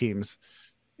tag teams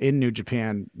in New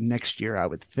Japan next year. I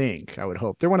would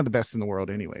hope. They're one of the best in the world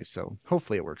anyway. So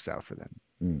hopefully it works out for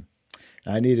them.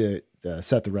 I need to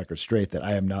set the record straight that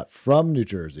I am not from New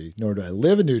Jersey, nor do I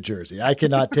live in New Jersey. I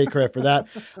cannot take credit for that.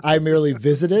 I merely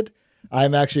visited.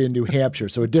 I'm actually in New Hampshire,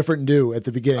 so a different new at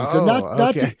the beginning. So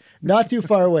not too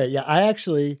far away. Yeah,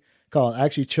 Colin, I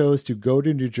actually chose to go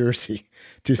to New Jersey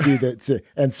to see that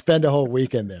and spend a whole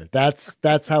weekend there.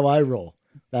 That's how I roll.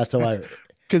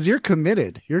 Because you're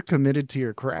committed. You're committed to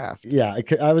your craft. Yeah,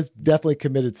 I was definitely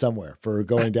committed somewhere for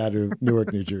going down to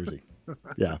Newark, New Jersey.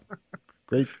 Yeah,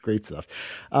 great stuff.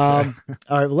 All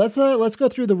right, well, let's go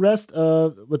through the rest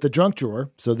with the junk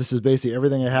drawer. So this is basically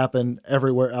everything that happened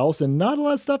everywhere else, and not a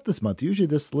lot of stuff this month. Usually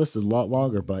this list is a lot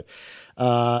longer, but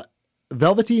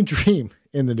Velveteen Dream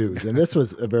in the news, and this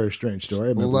was a very strange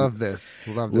story. Love this.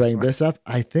 Writing this up.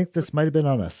 I think this might have been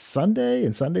on a Sunday,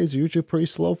 and Sundays are usually pretty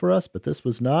slow for us, but this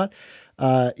was not.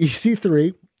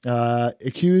 EC3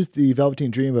 accused the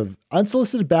Velveteen Dream of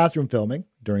unsolicited bathroom filming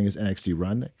during his NXT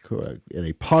run at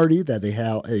a party that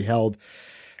he held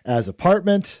as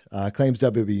apartment. Claims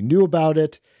WWE knew about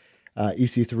it.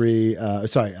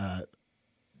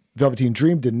 Velveteen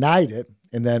Dream denied it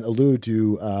and then alluded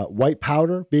to white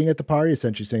powder being at the party,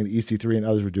 essentially saying that EC3 and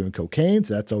others were doing cocaine,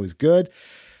 so that's always good.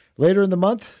 Later in the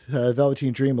month,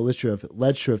 Velveteen Dream alleged to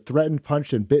have threatened,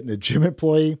 punched, and bitten a gym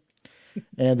employee.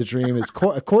 And the Dream,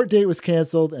 a court date was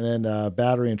canceled, and then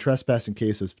battery and trespassing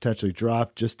case was potentially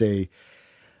dropped. Just a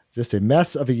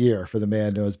mess of a year for the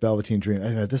man known as Velveteen Dream.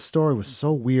 This story was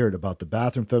so weird about the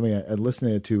bathroom filming. And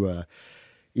listening to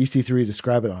EC3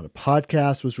 describe it on a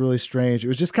podcast was really strange. It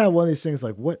was just kind of one of these things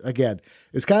like, what, again,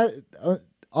 it's kind of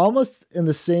almost in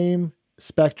the same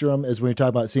spectrum as when you talk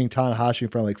about seeing Tanahashi in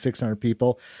front of like 600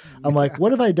 people. I'm like,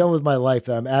 what have I done with my life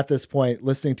that I'm at this point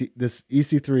listening to this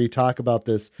EC3 talk about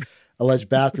this alleged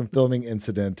bathroom filming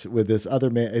incident with this other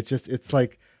man? It's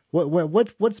like,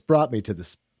 what's brought me to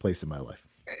this place in my life?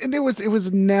 And it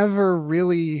was never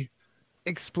really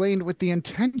explained what the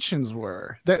intentions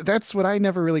were. That's what I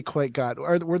never really quite got.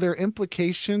 Were there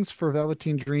implications for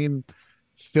Velveteen Dream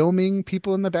filming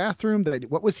people in the bathroom?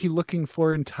 What was he looking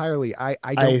for entirely? I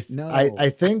don't know. I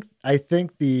think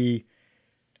the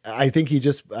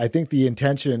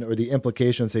intention or the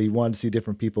implications that he wanted to see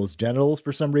different people's genitals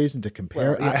for some reason to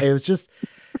compare. Well, yeah. It was just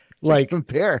like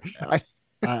compare.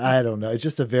 I don't know. It's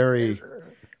just a very,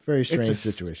 very strange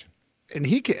situation. And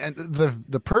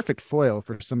the perfect foil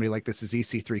for somebody like this is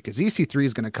EC3, because EC3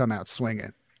 is going to come out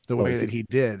swinging the way that he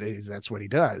did. That's what he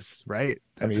does, right?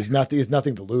 He's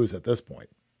nothing to lose at this point,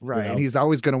 right? You know? And he's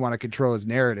always going to want to control his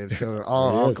narrative, so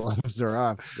all gloves are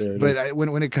off. But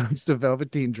when it comes to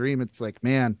Velveteen Dream, it's like,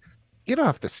 man, get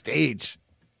off the stage.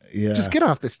 Yeah, just get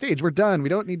off the stage. We're done. We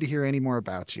don't need to hear any more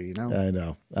about you. You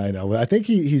know. I know. I think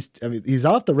he's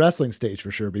off the wrestling stage for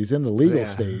sure, but he's in the legal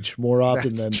stage more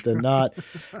often than not.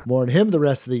 More on him the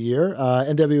rest of the year.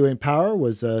 NWA Empower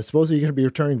was supposedly going to be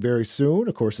returning very soon.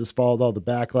 Of course, this followed all the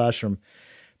backlash from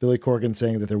Billy Corgan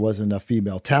saying that there wasn't enough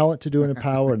female talent to do an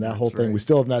Empower, and that whole thing. Right. We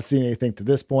still have not seen anything to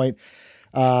this point.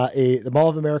 The Mall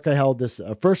of America held this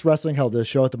First Wrestling held this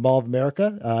show at the Mall of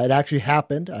America. It actually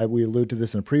happened. We alluded to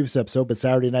this in a previous episode, but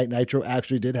Saturday Night Nitro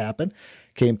actually did happen,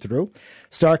 came through.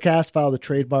 Starcast filed a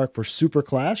trademark for Super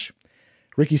Clash.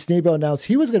 Ricky Steamboat announced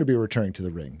he was going to be returning to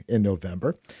the ring in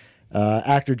November.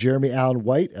 Actor Jeremy Allen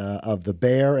White of The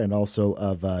Bear and also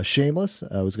of Shameless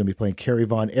was going to be playing Carrie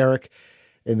Von Erich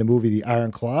in the movie The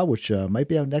Iron Claw, which might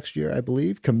be out next year, I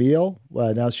believe. Camille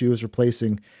announced she was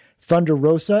replacing Thunder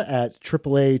Rosa at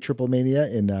AAA Triple Mania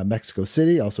in Mexico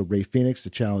City. Also Ray Phoenix to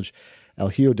challenge El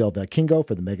Hijo del Vikingo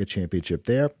for the Mega Championship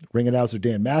there. Ring announcer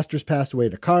Dan Masters passed away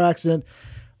in a car accident.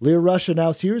 Leo Rush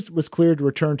announced he was cleared to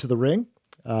return to the ring.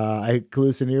 I include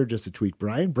this in here just to tweet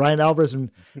Brian. Brian Alvarez and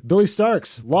Billy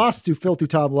Starks lost to Filthy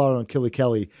Tom Lawler and Killy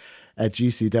Kelly at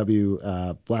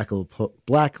GCW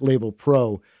Black Label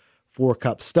Pro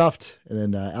 4-Cup Stuffed.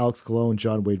 And then Alex Colon and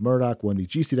John Wade Murdoch won the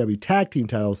GCW Tag Team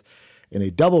titles in a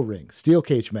double ring steel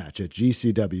cage match at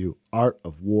GCW Art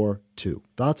of War 2.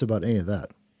 Thoughts about any of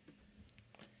that?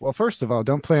 Well, first of all,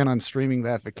 don't plan on streaming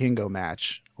that Vikingo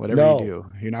match. Whatever you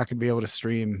do, you're not going to be able to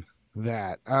stream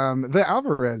that. The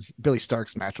Alvarez Billy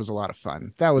Starks match was a lot of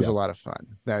fun. That was a lot of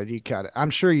fun. That you got it. I'm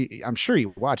sure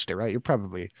you watched it, right? You're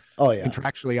probably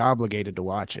contractually obligated to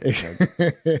watch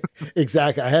it.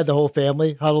 Exactly. I had the whole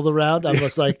family huddled around. I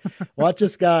was like, watch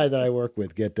this guy that I work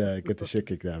with get the shit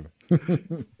kicked out of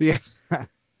him. Yeah.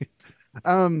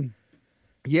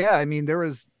 I mean, there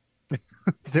was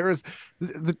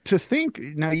to think.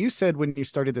 Now, you said when you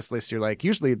started this list, you're like,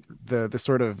 usually the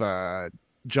sort of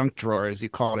junk drawer, as you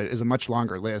called it, is a much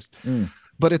longer list.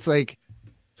 But it's like,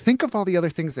 think of all the other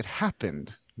things that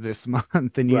happened this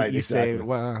month, and you say,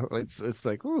 well, it's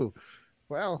like, ooh,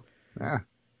 well,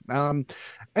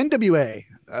 NWA.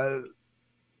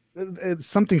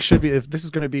 Something should be, if this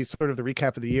is going to be sort of the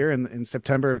recap of the year in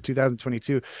September of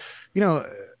 2022,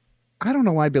 I don't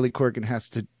know why Billy Corgan has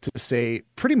to say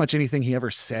pretty much anything he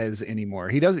ever says anymore.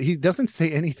 He doesn't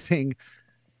say anything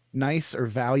nice or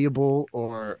valuable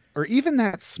or even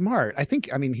that smart.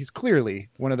 He's clearly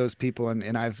one of those people,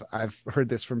 and I've heard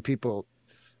this from people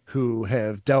who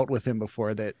have dealt with him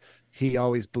before, that he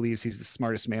always believes he's the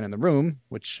smartest man in the room,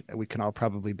 which we can all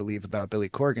probably believe about Billy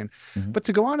Corgan. Mm-hmm. But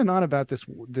to go on and on about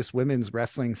this women's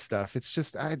wrestling stuff, it's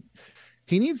just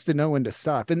he needs to know when to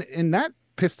stop. And that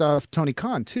pissed off Tony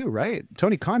Khan too, right?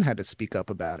 Tony Khan had to speak up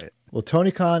about it. Well,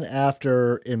 Tony Khan,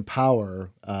 after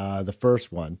Empower, the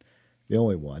first one, the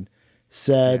only one,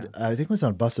 said, I think it was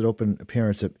on Busted Open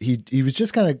Appearance, he was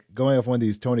just kind of going off one of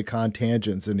these Tony Khan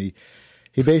tangents, and he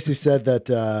basically said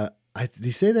that did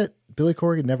he say that Billy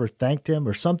Corgan never thanked him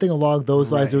or something along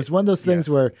those lines? Right. It was one of those things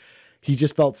where he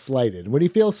just felt slighted. When he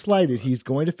feels slighted, he's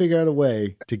going to figure out a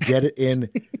way to get it in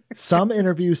some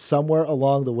interview somewhere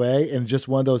along the way. And just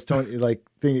one of those thing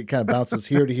it kind of bounces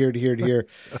here to here to here to here.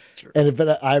 So true.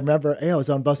 But I remember, I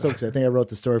was on Busto because I think I wrote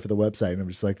the story for the website, and I'm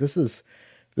just like, this is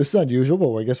unusual,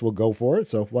 but I guess we'll go for it.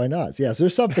 So why not? Yes,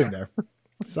 there's something there.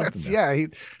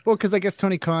 Because I guess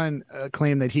Tony Khan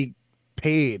claimed that he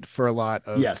paid for a lot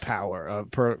of Yes. power,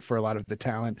 for a lot of the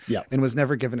talent, Yeah. and was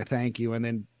never given a thank you. And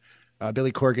then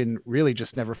Billy Corgan really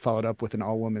just never followed up with an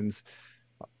all women's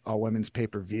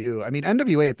pay-per-view. I mean,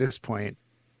 NWA at this point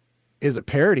is a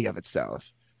parody of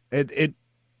itself. It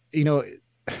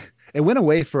went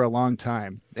away for a long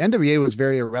time. The NWA was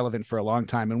very irrelevant for a long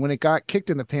time, and when it got kicked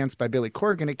in the pants by Billy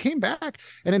Corgan, it came back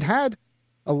and it had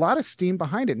a lot of steam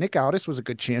behind it. Nick Aldis was a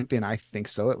good champion, I think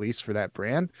so, at least for that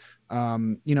brand.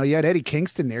 You had Eddie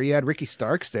Kingston there, you had Ricky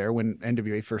Starks there when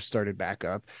NWA first started back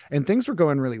up, and things were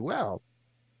going really well.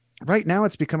 Right now,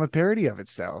 it's become a parody of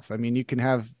itself. I mean, you can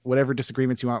have whatever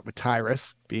disagreements you want with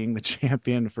Tyrus being the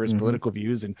champion for his political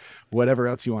views and whatever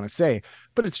else you want to say,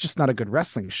 but it's just not a good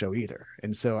wrestling show either.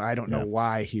 And so I don't know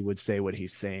why he would say what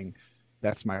he's saying.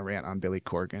 That's my rant on Billy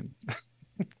Corgan.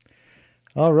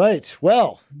 All right.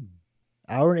 Well,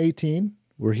 hour and 18.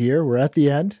 We're here. We're at the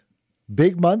end.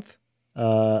 Big month.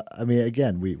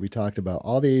 Again, we talked about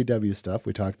all the AEW stuff.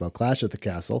 We talked about Clash at the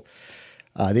Castle.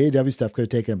 The AEW stuff could have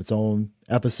taken up its own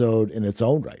episode in its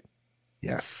own right.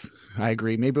 Yes, I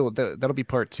agree. Maybe that'll be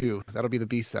part 2. That'll be the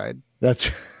B-side.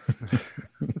 That's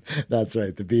that's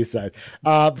right, the B-side.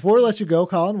 Before we let you go,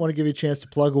 Colin, I want to give you a chance to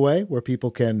plug away where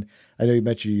people can. I know you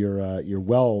mentioned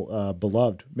your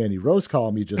beloved Mandy Rose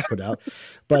column you just put out,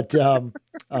 but on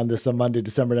Monday,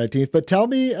 December 19th. But tell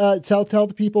me, tell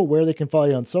the people where they can follow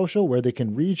you on social, where they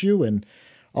can read you, and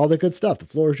all the good stuff. The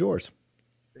floor is yours.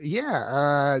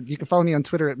 Yeah, you can follow me on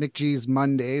Twitter at McGee's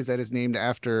Mondays. That is named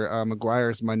after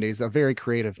McGuire's Mondays, a very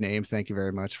creative name. Thank you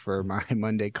very much for my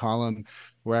Monday column,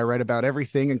 where I write about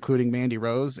everything, including Mandy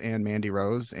Rose and Mandy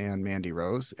Rose and Mandy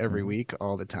Rose every week,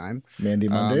 all the time. Mandy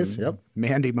Mondays, yep.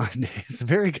 Mandy Mondays,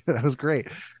 very good. That was great.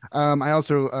 I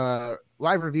also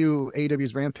live review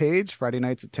AEW's Rampage Friday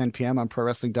nights at 10 p.m. on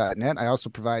ProWrestling.net. I also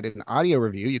provide an audio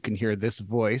review. You can hear this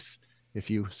voice, if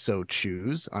you so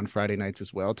choose, on Friday nights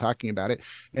as well, talking about it.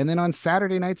 And then on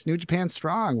Saturday nights, New Japan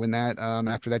Strong, when that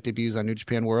after that debuts on New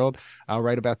Japan World, I'll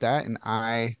write about that and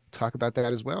I talk about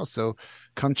that as well. So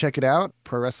come check it out.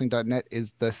 ProWrestling.net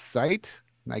is the site.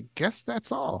 And I guess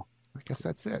that's all. I guess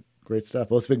that's it. Great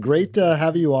stuff. Well, it's been great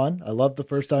having you on. I love the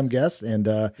first time guest, and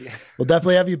we'll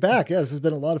definitely have you back. Yeah, this has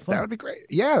been a lot of fun. That would be great.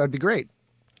 Yeah, that'd be great.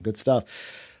 Good stuff.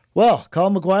 Well,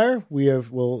 Colin McGuire,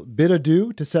 we'll bid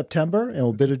adieu to September, and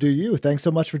we'll bid adieu to you. Thanks so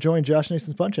much for joining Josh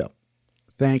Nason's Punch-Out.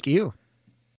 Thank you.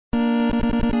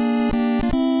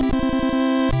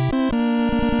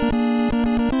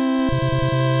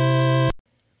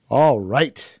 All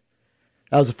right.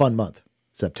 That was a fun month,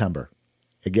 September.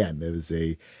 Again, it was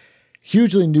a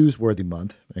hugely newsworthy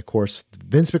month. And of course,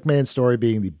 Vince McMahon's story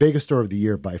being the biggest story of the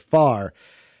year by far.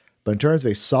 But in terms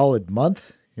of a solid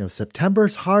month,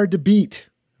 September's hard to beat.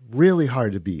 Really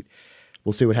hard to beat.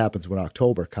 We'll see what happens when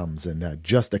October comes in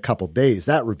just a couple days,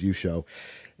 that review show.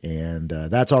 And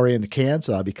that's already in the can,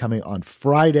 so I'll be coming on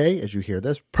Friday as you hear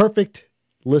this. Perfect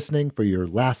listening for your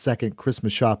last-second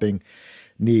Christmas shopping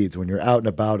needs when you're out and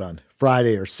about on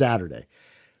Friday or Saturday.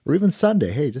 Or even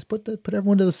Sunday. Hey, just put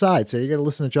everyone to the side. Say you got to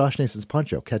listen to Josh Nason's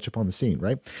Punch-Out. Catch up on the scene,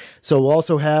 right? So we'll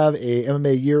also have a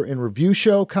MMA Year in Review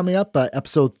show coming up,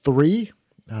 episode 3.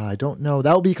 I don't know.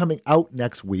 That will be coming out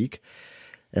next week.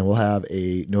 And we'll have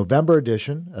a November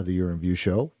edition of the Year in Review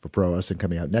show for Pro Wrestling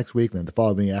coming out next week. And then the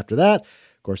following after that,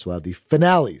 of course, we'll have the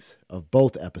finales of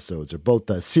both episodes, or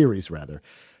both series, rather.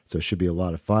 So it should be a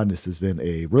lot of fun. This has been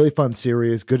a really fun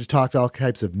series. Good to talk to all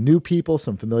types of new people,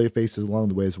 some familiar faces along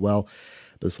the way as well.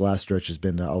 But this last stretch has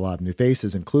been a lot of new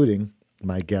faces, including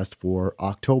my guest for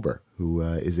October, who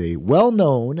is a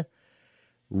well-known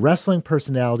wrestling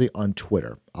personality on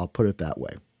Twitter. I'll put it that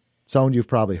way. Someone you've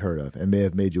probably heard of and may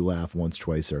have made you laugh once,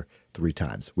 twice, or 3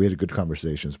 times. We had a good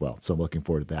conversation as well, so I'm looking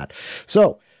forward to that.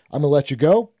 So I'm going to let you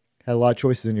go. Had a lot of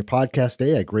choices in your podcast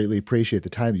day. I greatly appreciate the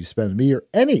time that you spend with me or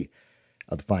any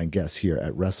of the fine guests here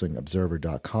at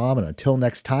WrestlingObserver.com. And until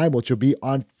next time, which will be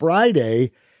on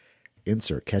Friday,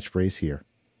 insert catchphrase here.